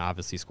rebound and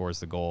obviously scores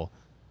the goal.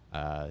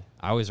 I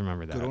always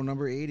remember that. Good old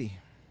number 80.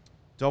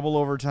 Double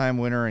overtime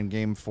winner in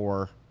Game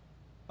 4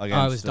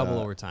 against it was double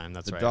overtime.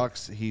 That's the right.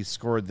 Ducks. He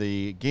scored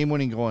the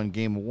game-winning goal in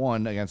Game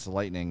 1 against the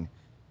Lightning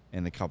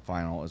in the Cup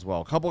final as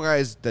well. A couple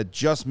guys that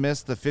just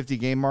missed the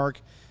 50-game mark.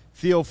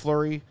 Theo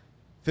Fleury,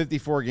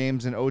 54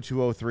 games in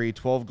 02-03,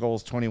 12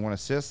 goals, 21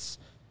 assists,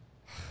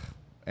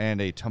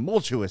 and a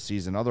tumultuous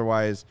season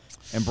otherwise.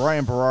 And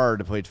Brian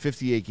Berard played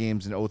 58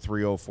 games in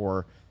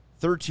 03-04,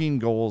 13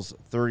 goals,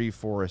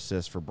 34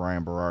 assists for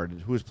Brian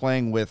Berard, who was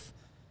playing with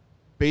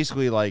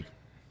basically like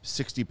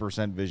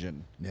 60%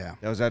 vision. Yeah.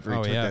 That was after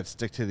he took that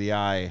stick to the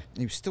eye.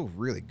 He was still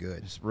really good.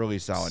 It's really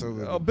solid.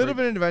 A bit of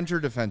an adventure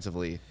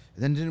defensively.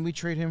 Then didn't we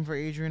trade him for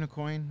Adrian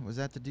Aucoin? Was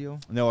that the deal?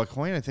 No,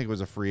 Aucoin I think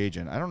was a free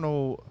agent. I don't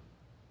know.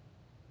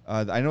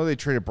 I know they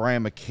traded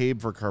Brian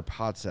McCabe for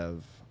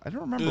Karpatsev. I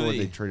don't remember what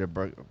they traded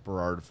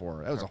Berard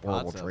for. That was a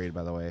horrible trade,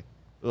 by the I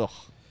Ugh.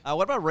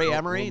 What about Ray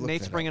Emery?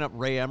 Nate's bringing up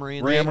Ray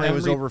Emery. Ray Emery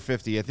was over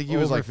 50. I think he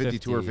was like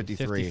 52 or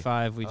 53.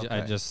 55.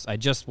 I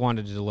just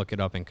wanted to look it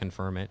up and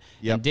confirm it.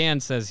 Yep. And Dan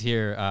says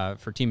here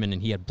for Tiemann,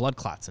 and he had blood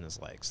clots in his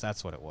legs.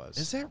 That's what it was.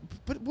 Is that?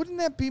 But wouldn't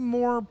that be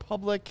more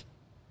public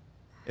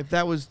if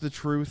that was the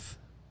truth?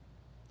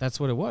 That's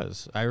what it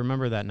was. I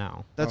remember that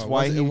now. That's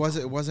why it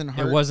wasn't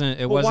hurt. It wasn't.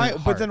 It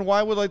wasn't. But then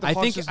why would the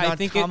Hawks just not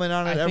comment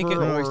on it ever?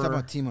 No, he's talking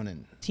about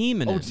Timonen.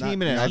 Tiemann. Oh,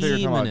 Tiemann. I thought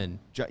you were talking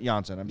about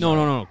Janssen.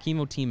 No.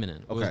 Kimmo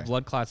Tiemann. It was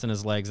blood clots in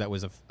his legs that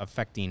was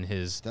affecting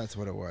his. That's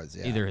what it was.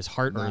 Yeah. Either his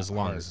heart or his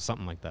lungs,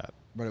 something like that.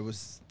 But it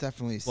was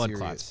definitely blood serious.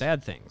 clots,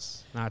 bad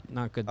things,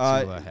 not good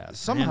to have.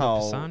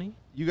 Somehow,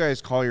 you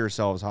guys call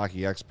yourselves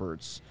hockey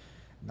experts,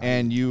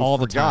 and you all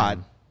forgot the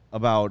time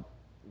about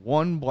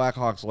one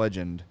Blackhawks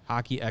legend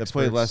hockey that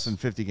played less than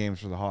 50 games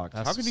for the Hawks.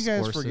 How can you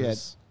guys forget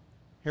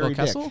Harry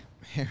Dick?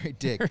 Harry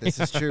Dick. This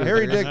is true.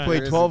 Harry Dick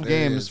played 12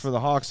 games for the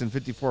Hawks in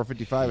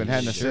 54-55 and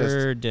had an assist.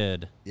 Sure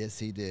did. Yes,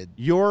 he did.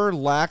 Your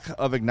lack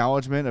of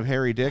acknowledgement of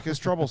Harry Dick is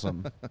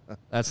troublesome.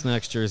 That's the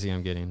next jersey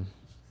I'm getting.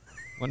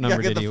 What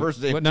number did he?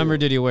 What number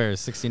did he wear?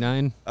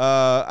 69.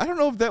 I don't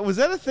know if that was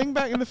a thing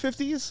back in the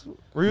 50s.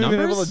 Were you even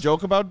able to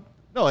joke about?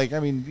 No,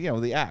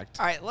 the act.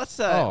 All right,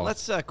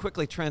 let's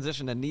quickly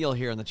transition to Neil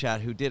here in the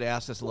chat, who did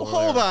ask us a little.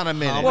 Hold on a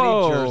minute.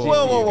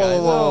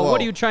 Whoa.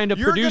 What are you trying to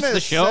produce the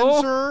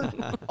show? You're going to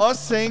censor us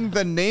saying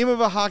the name of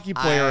a hockey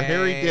player,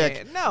 Harry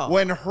Dick,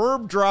 when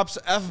Herb drops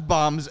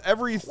F-bombs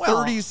every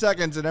 30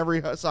 seconds in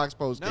every Sox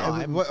post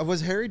game.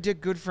 Was Harry Dick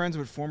good friends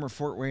with former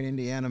Fort Wayne,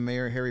 Indiana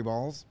Mayor Harry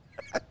Balls?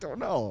 I don't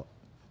know.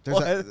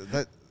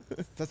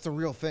 That's the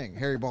real thing,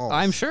 Harry Balls.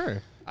 I'm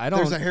sure.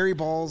 There's a Harry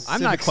Balls.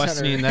 I'm not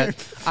questioning that.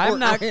 I'm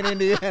not in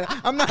Indiana.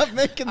 I'm not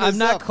making this I'm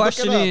not up.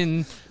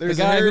 questioning the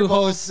guy who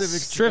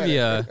hosts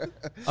trivia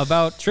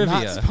about trivia.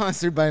 Not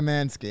sponsored by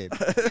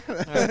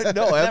Manscaped.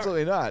 No,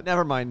 absolutely not.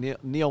 Never mind.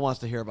 Neil wants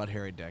to hear about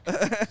Harry Dick.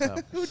 So.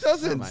 Who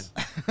doesn't?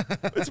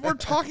 We're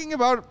talking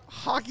about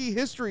hockey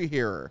history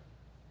here.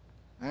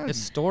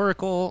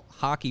 Historical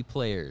hockey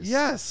players.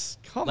 Yes.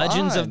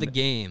 Legends of the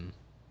game.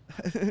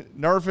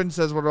 Narfin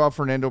says, what about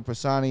Fernando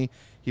Pisani?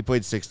 He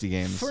played 60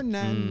 games.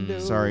 Fernando.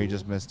 Sorry,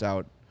 just missed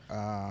out.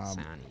 But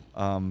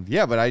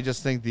I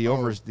just think the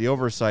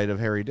oversight of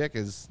Harry Dick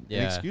is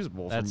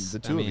inexcusable from the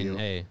two of you.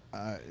 Hey,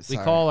 we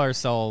call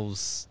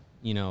ourselves,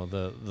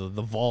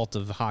 the vault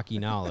of hockey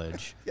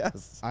knowledge.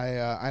 Yes.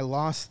 I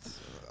lost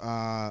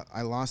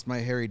my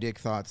Harry Dick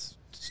thoughts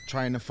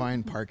trying to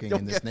find parking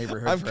in this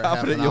neighborhood. I'm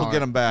confident you'll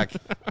get them back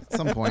at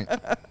some point.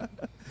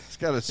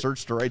 Just got to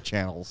search the right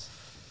channels.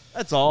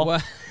 That's all.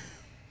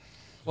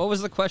 What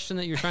was the question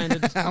that you're trying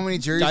to How many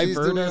jerseys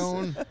do we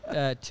own?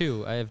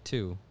 2. I have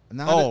 2.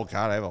 God,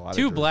 I have a lot of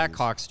jerseys. 2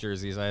 Blackhawks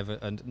jerseys. I have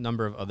a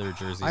number of other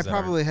jerseys I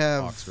probably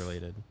have Hawks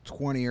related.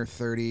 20 or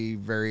 30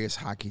 various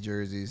hockey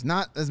jerseys.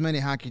 Not as many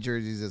hockey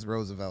jerseys as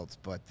Roosevelt's,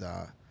 but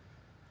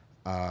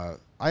I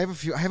have a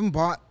few. I haven't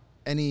bought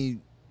any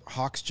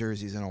Hawks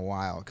jerseys in a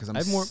while because I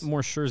have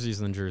more jerseys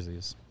than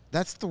jerseys.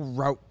 That's the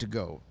route to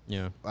go.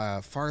 Yeah.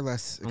 Far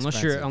less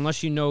expensive.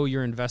 Unless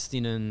you're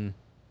investing in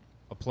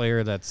a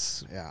player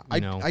that's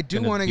I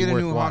do want to get a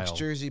new Hawks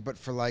jersey, but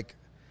for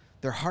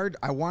they're hard.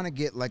 I want to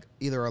get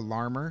either a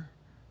Larmer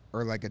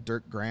or a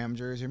Dirk Graham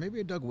jersey or maybe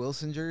a Doug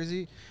Wilson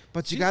jersey,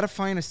 but you got to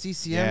find a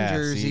CCM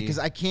jersey because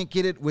I can't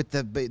get it with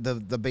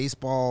the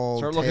baseball.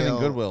 Start looking in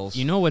Goodwills.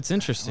 You know what's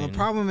interesting? Well, the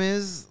problem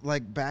is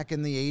back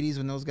in the 80s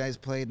when those guys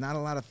played, not a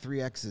lot of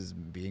 3Xs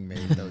being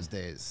made those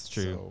days. It's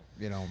true.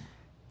 So,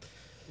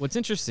 What's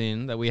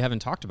interesting that we haven't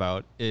talked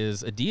about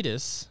is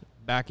Adidas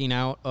backing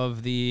out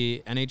of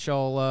the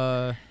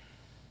NHL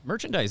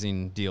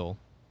merchandising deal.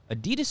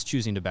 Adidas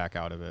choosing to back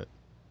out of it.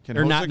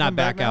 Not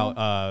back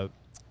out.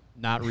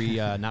 Not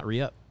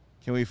re-up.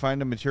 Can we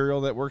find a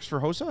material that works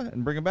for Hossa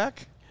and bring it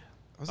back?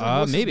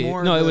 Maybe.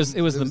 No, it was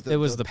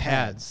the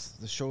pads.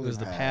 The shoulder. It was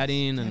the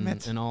padding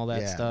and all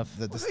that stuff.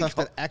 The stuff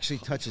that actually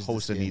touches the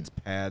skin. Hossa needs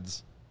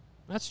pads.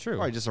 That's true.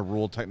 Probably just a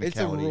rule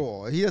technicality. It's a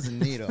rule. He doesn't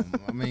need them.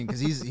 I mean,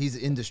 because he's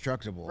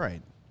indestructible.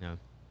 Right. Yeah.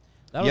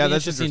 That'll be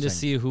interesting to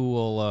see who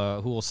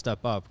will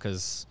step up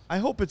because I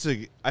hope it's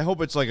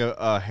like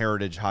a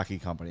heritage hockey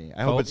company.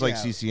 I hope it's like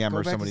CCM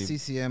or somebody. To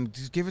CCM,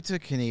 just give it to a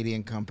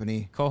Canadian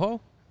company.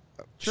 Coho?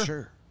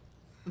 Sure.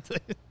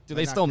 Do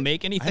they still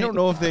make anything? I don't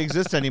know if they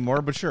exist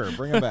anymore, but sure,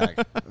 bring them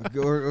back.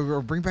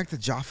 or bring back the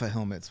Jaffa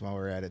helmets while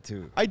we're at it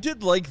too. I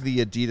did like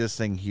the Adidas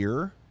thing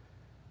here,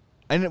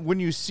 and when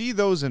you see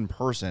those in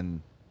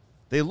person,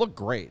 they look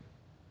great.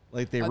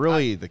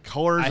 The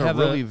colors are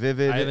really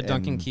vivid. I have a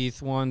Duncan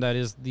Keith one that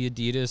is the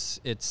Adidas.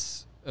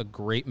 It's a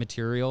great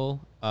material.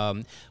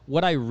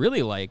 What I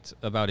really liked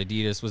about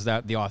Adidas was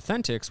that the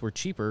Authentics were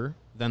cheaper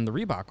than the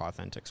Reebok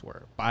Authentics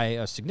were by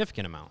a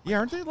significant amount. Yeah,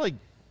 aren't they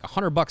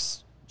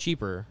 $100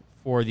 cheaper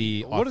for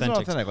the What is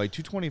authentic. an authentic? Like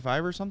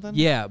 $225 or something?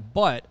 Yeah,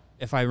 but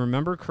if I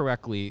remember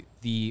correctly,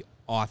 the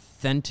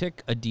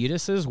authentic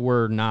Adidases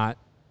were not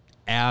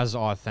as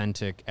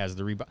authentic as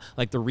the Reebok.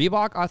 Like the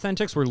Reebok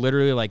Authentics were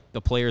literally like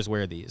the players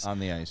wear these on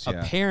the ice.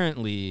 Yeah.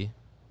 Apparently,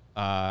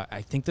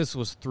 I think this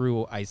was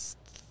through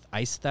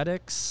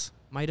Aesthetics,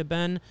 might have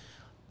been.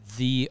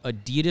 The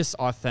Adidas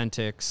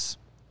Authentics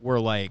were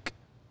like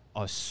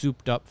a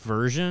souped up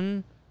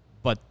version,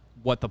 but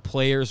what the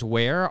players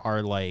wear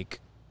are like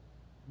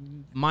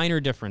minor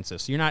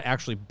differences. So you're not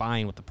actually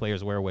buying what the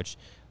players wear, which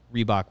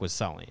Reebok was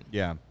selling.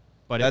 Yeah.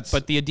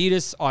 But the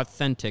Adidas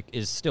Authentic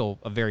is still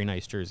a very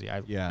nice jersey.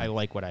 I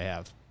like what I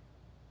have.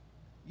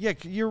 Yeah,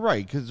 you're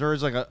right, because there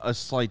is like a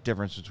slight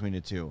difference between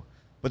the two.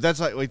 But that's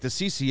like the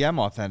CCM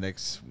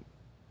Authentics.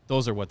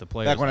 Those are what the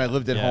players. Back when I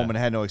lived at home yeah. and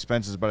had no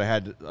expenses, but I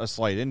had a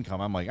slight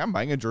income, I'm like, I'm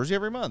buying a jersey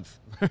every month.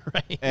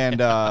 Right. And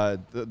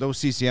those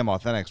CCM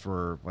Authentics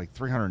were like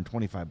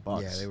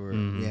 $325. Yeah, they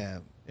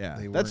were. Yeah,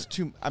 they that's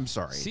too. I'm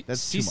sorry,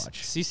 that's too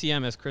much.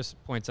 CCM, as Chris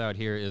points out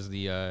here, is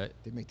the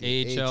They make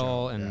the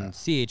AHL and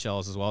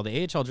CHLs as well.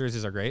 The AHL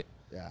jerseys are great.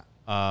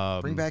 Yeah.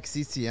 Bring back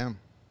CCM.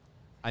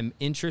 I'm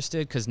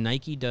interested because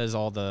Nike does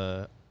all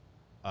the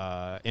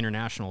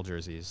international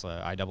jerseys,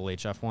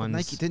 IHF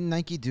ones. Didn't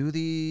Nike do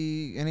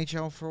the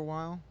NHL for a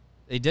while?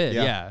 They did,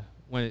 yeah.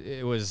 When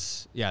it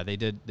was, they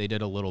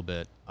did a little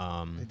bit.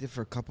 They did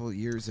for a couple of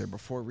years there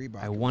before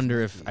Reebok.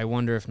 I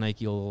wonder if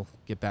Nike will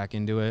get back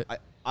into it.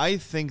 I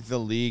think the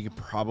league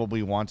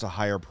probably wants a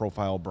higher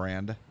profile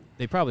brand.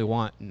 They probably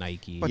want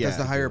Nike. But does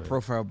the higher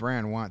profile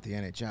brand want the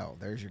NHL?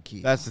 There's your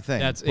key. That's the thing.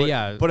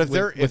 But if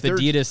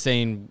Adidas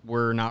saying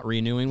we're not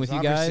renewing with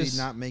you guys, obviously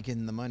not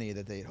making the money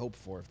that they'd hoped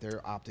for if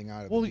they're opting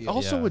out of the deal.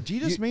 Also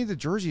Adidas made the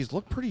jerseys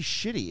look pretty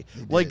shitty.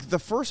 Like the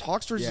first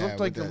Hawks jerseys looked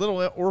like a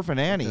little orphan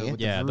Annie.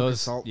 Those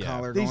salt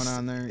collar going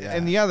on there. Yeah.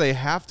 And they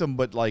have to,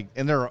 but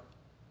and they're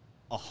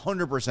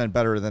 100%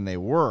 better than they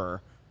were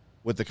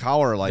with the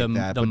collar like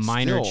that. The but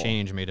minor still,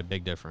 change made a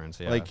big difference.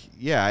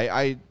 Yeah.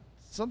 I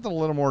something a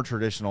little more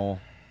traditional.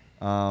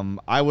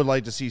 I would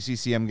like to see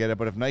CCM get it,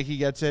 but if Nike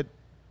gets it,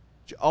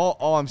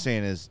 all I'm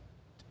saying is,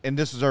 and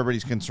this is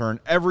everybody's concern,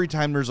 every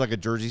time there's like a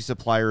jersey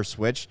supplier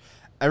switch,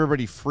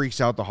 everybody freaks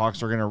out the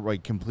Hawks are going to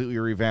like completely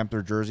revamp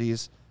their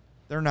jerseys.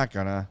 They're not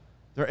going to.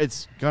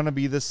 It's going to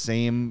be the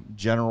same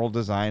general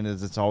design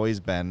as it's always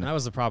been. And that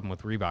was the problem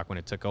with Reebok when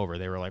it took over.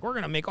 They were like, we're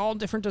going to make all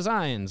different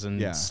designs.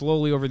 And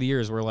slowly over the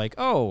years, we're like,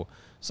 oh,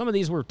 some of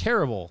these were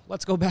terrible.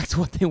 Let's go back to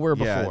what they were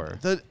before.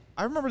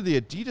 I remember the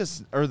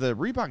Adidas or the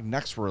Reebok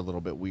necks were a little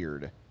bit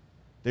weird.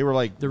 They were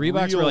like the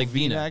Reeboks were like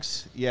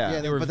V-necks.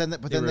 Yeah, but then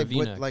they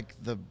put like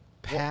the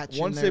patch.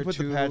 Once in there they put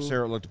too. the patch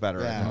there, it looked better.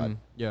 Yeah. I thought.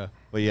 Yeah,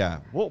 but yeah,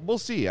 we'll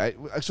see.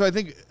 So I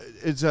think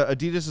it's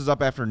Adidas is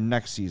up after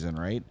next season,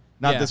 right?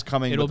 Not this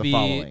coming, but the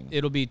following.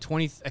 It'll be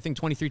 20. I think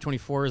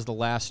 23-24 is the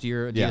last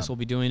year Adidas will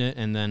be doing it,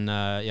 and then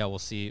we'll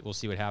see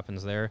what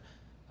happens there.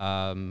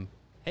 Hey,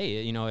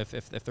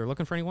 if they're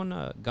looking for anyone,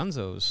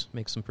 Gunzo's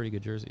makes some pretty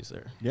good jerseys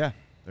there. Yeah,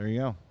 there you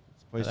go.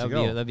 Place to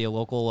go. That'd be a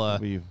local.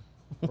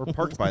 We're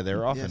parked by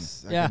there often.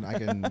 Yes, I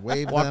can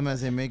wave them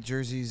as they make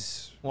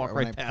jerseys. Walk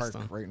right past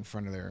them, right in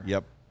front of there.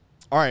 Yep.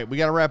 All right, we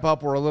got to wrap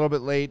up. We're a little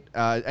bit late.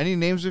 Any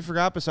names we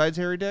forgot besides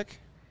Harry Dick?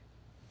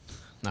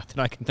 Not that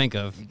I can think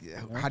of.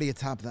 How do you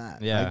top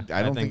that? Yeah,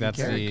 I don't think that's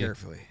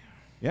carefully.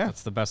 Yeah,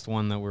 that's the best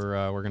one that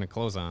we're going to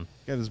close on.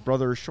 Get his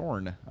brother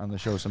Shorn on the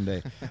show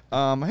someday.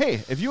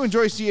 Hey, if you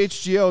enjoy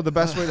CHGO, the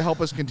best way to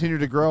help us continue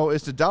to grow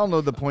is to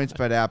download the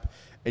PointsBet app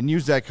and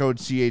use that code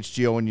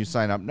CHGO when you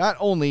sign up. Not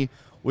only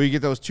will you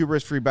get those 2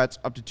 risk-free bets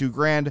up to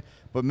 $2,000,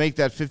 but make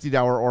that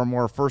 $50 or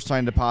more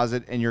first-time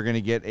deposit, and you're going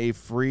to get a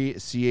free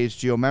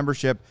CHGO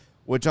membership,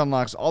 which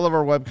unlocks all of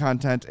our web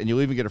content, and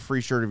you'll even get a free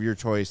shirt of your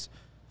choice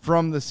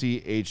from the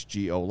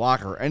CHGO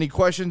locker. Any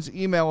questions?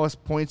 Email us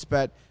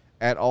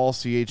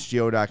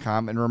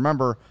pointsbet@allchgo.com. And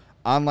remember,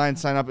 online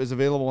sign-up is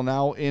available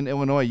now in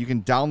Illinois. You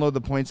can download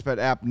the PointsBet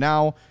app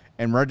now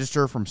and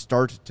register from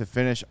start to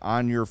finish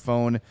on your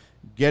phone.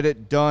 Get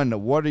it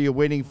done. What are you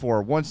waiting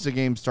for? Once the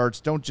game starts,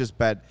 don't just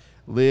bet.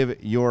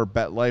 Live your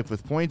bet life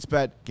with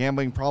PointsBet.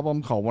 Gambling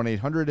problem? Call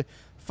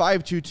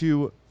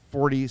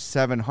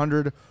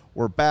 1-800-522-4700.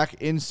 We're back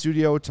in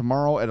studio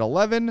tomorrow at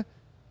 11.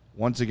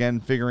 Once again,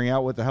 figuring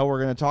out what the hell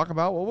we're going to talk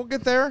about. Well, we'll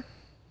get there.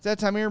 It's that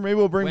time of year. Maybe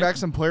we'll bring back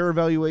some player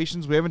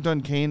evaluations. We haven't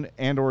done Kane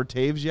and or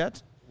Taves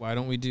yet. Why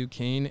don't we do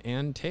Kane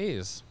and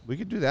Taves? We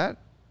could do that.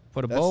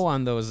 Put a bow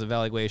on those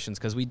evaluations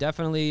because we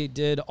definitely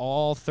did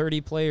all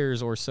 30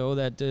 players or so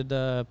that did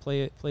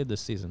played this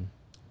season.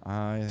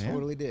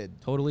 Totally did.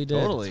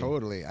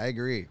 Totally. I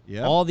agree.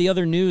 Yep. All the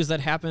other news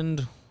that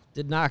happened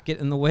did not get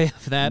in the way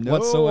of that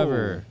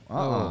whatsoever.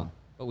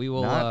 But we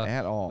will not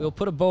at all. We'll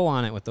put a bow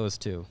on it with those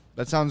two.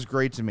 That sounds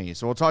great to me.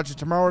 So we'll talk to you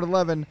tomorrow at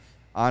 11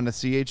 on the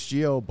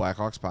CHGO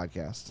Blackhawks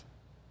podcast.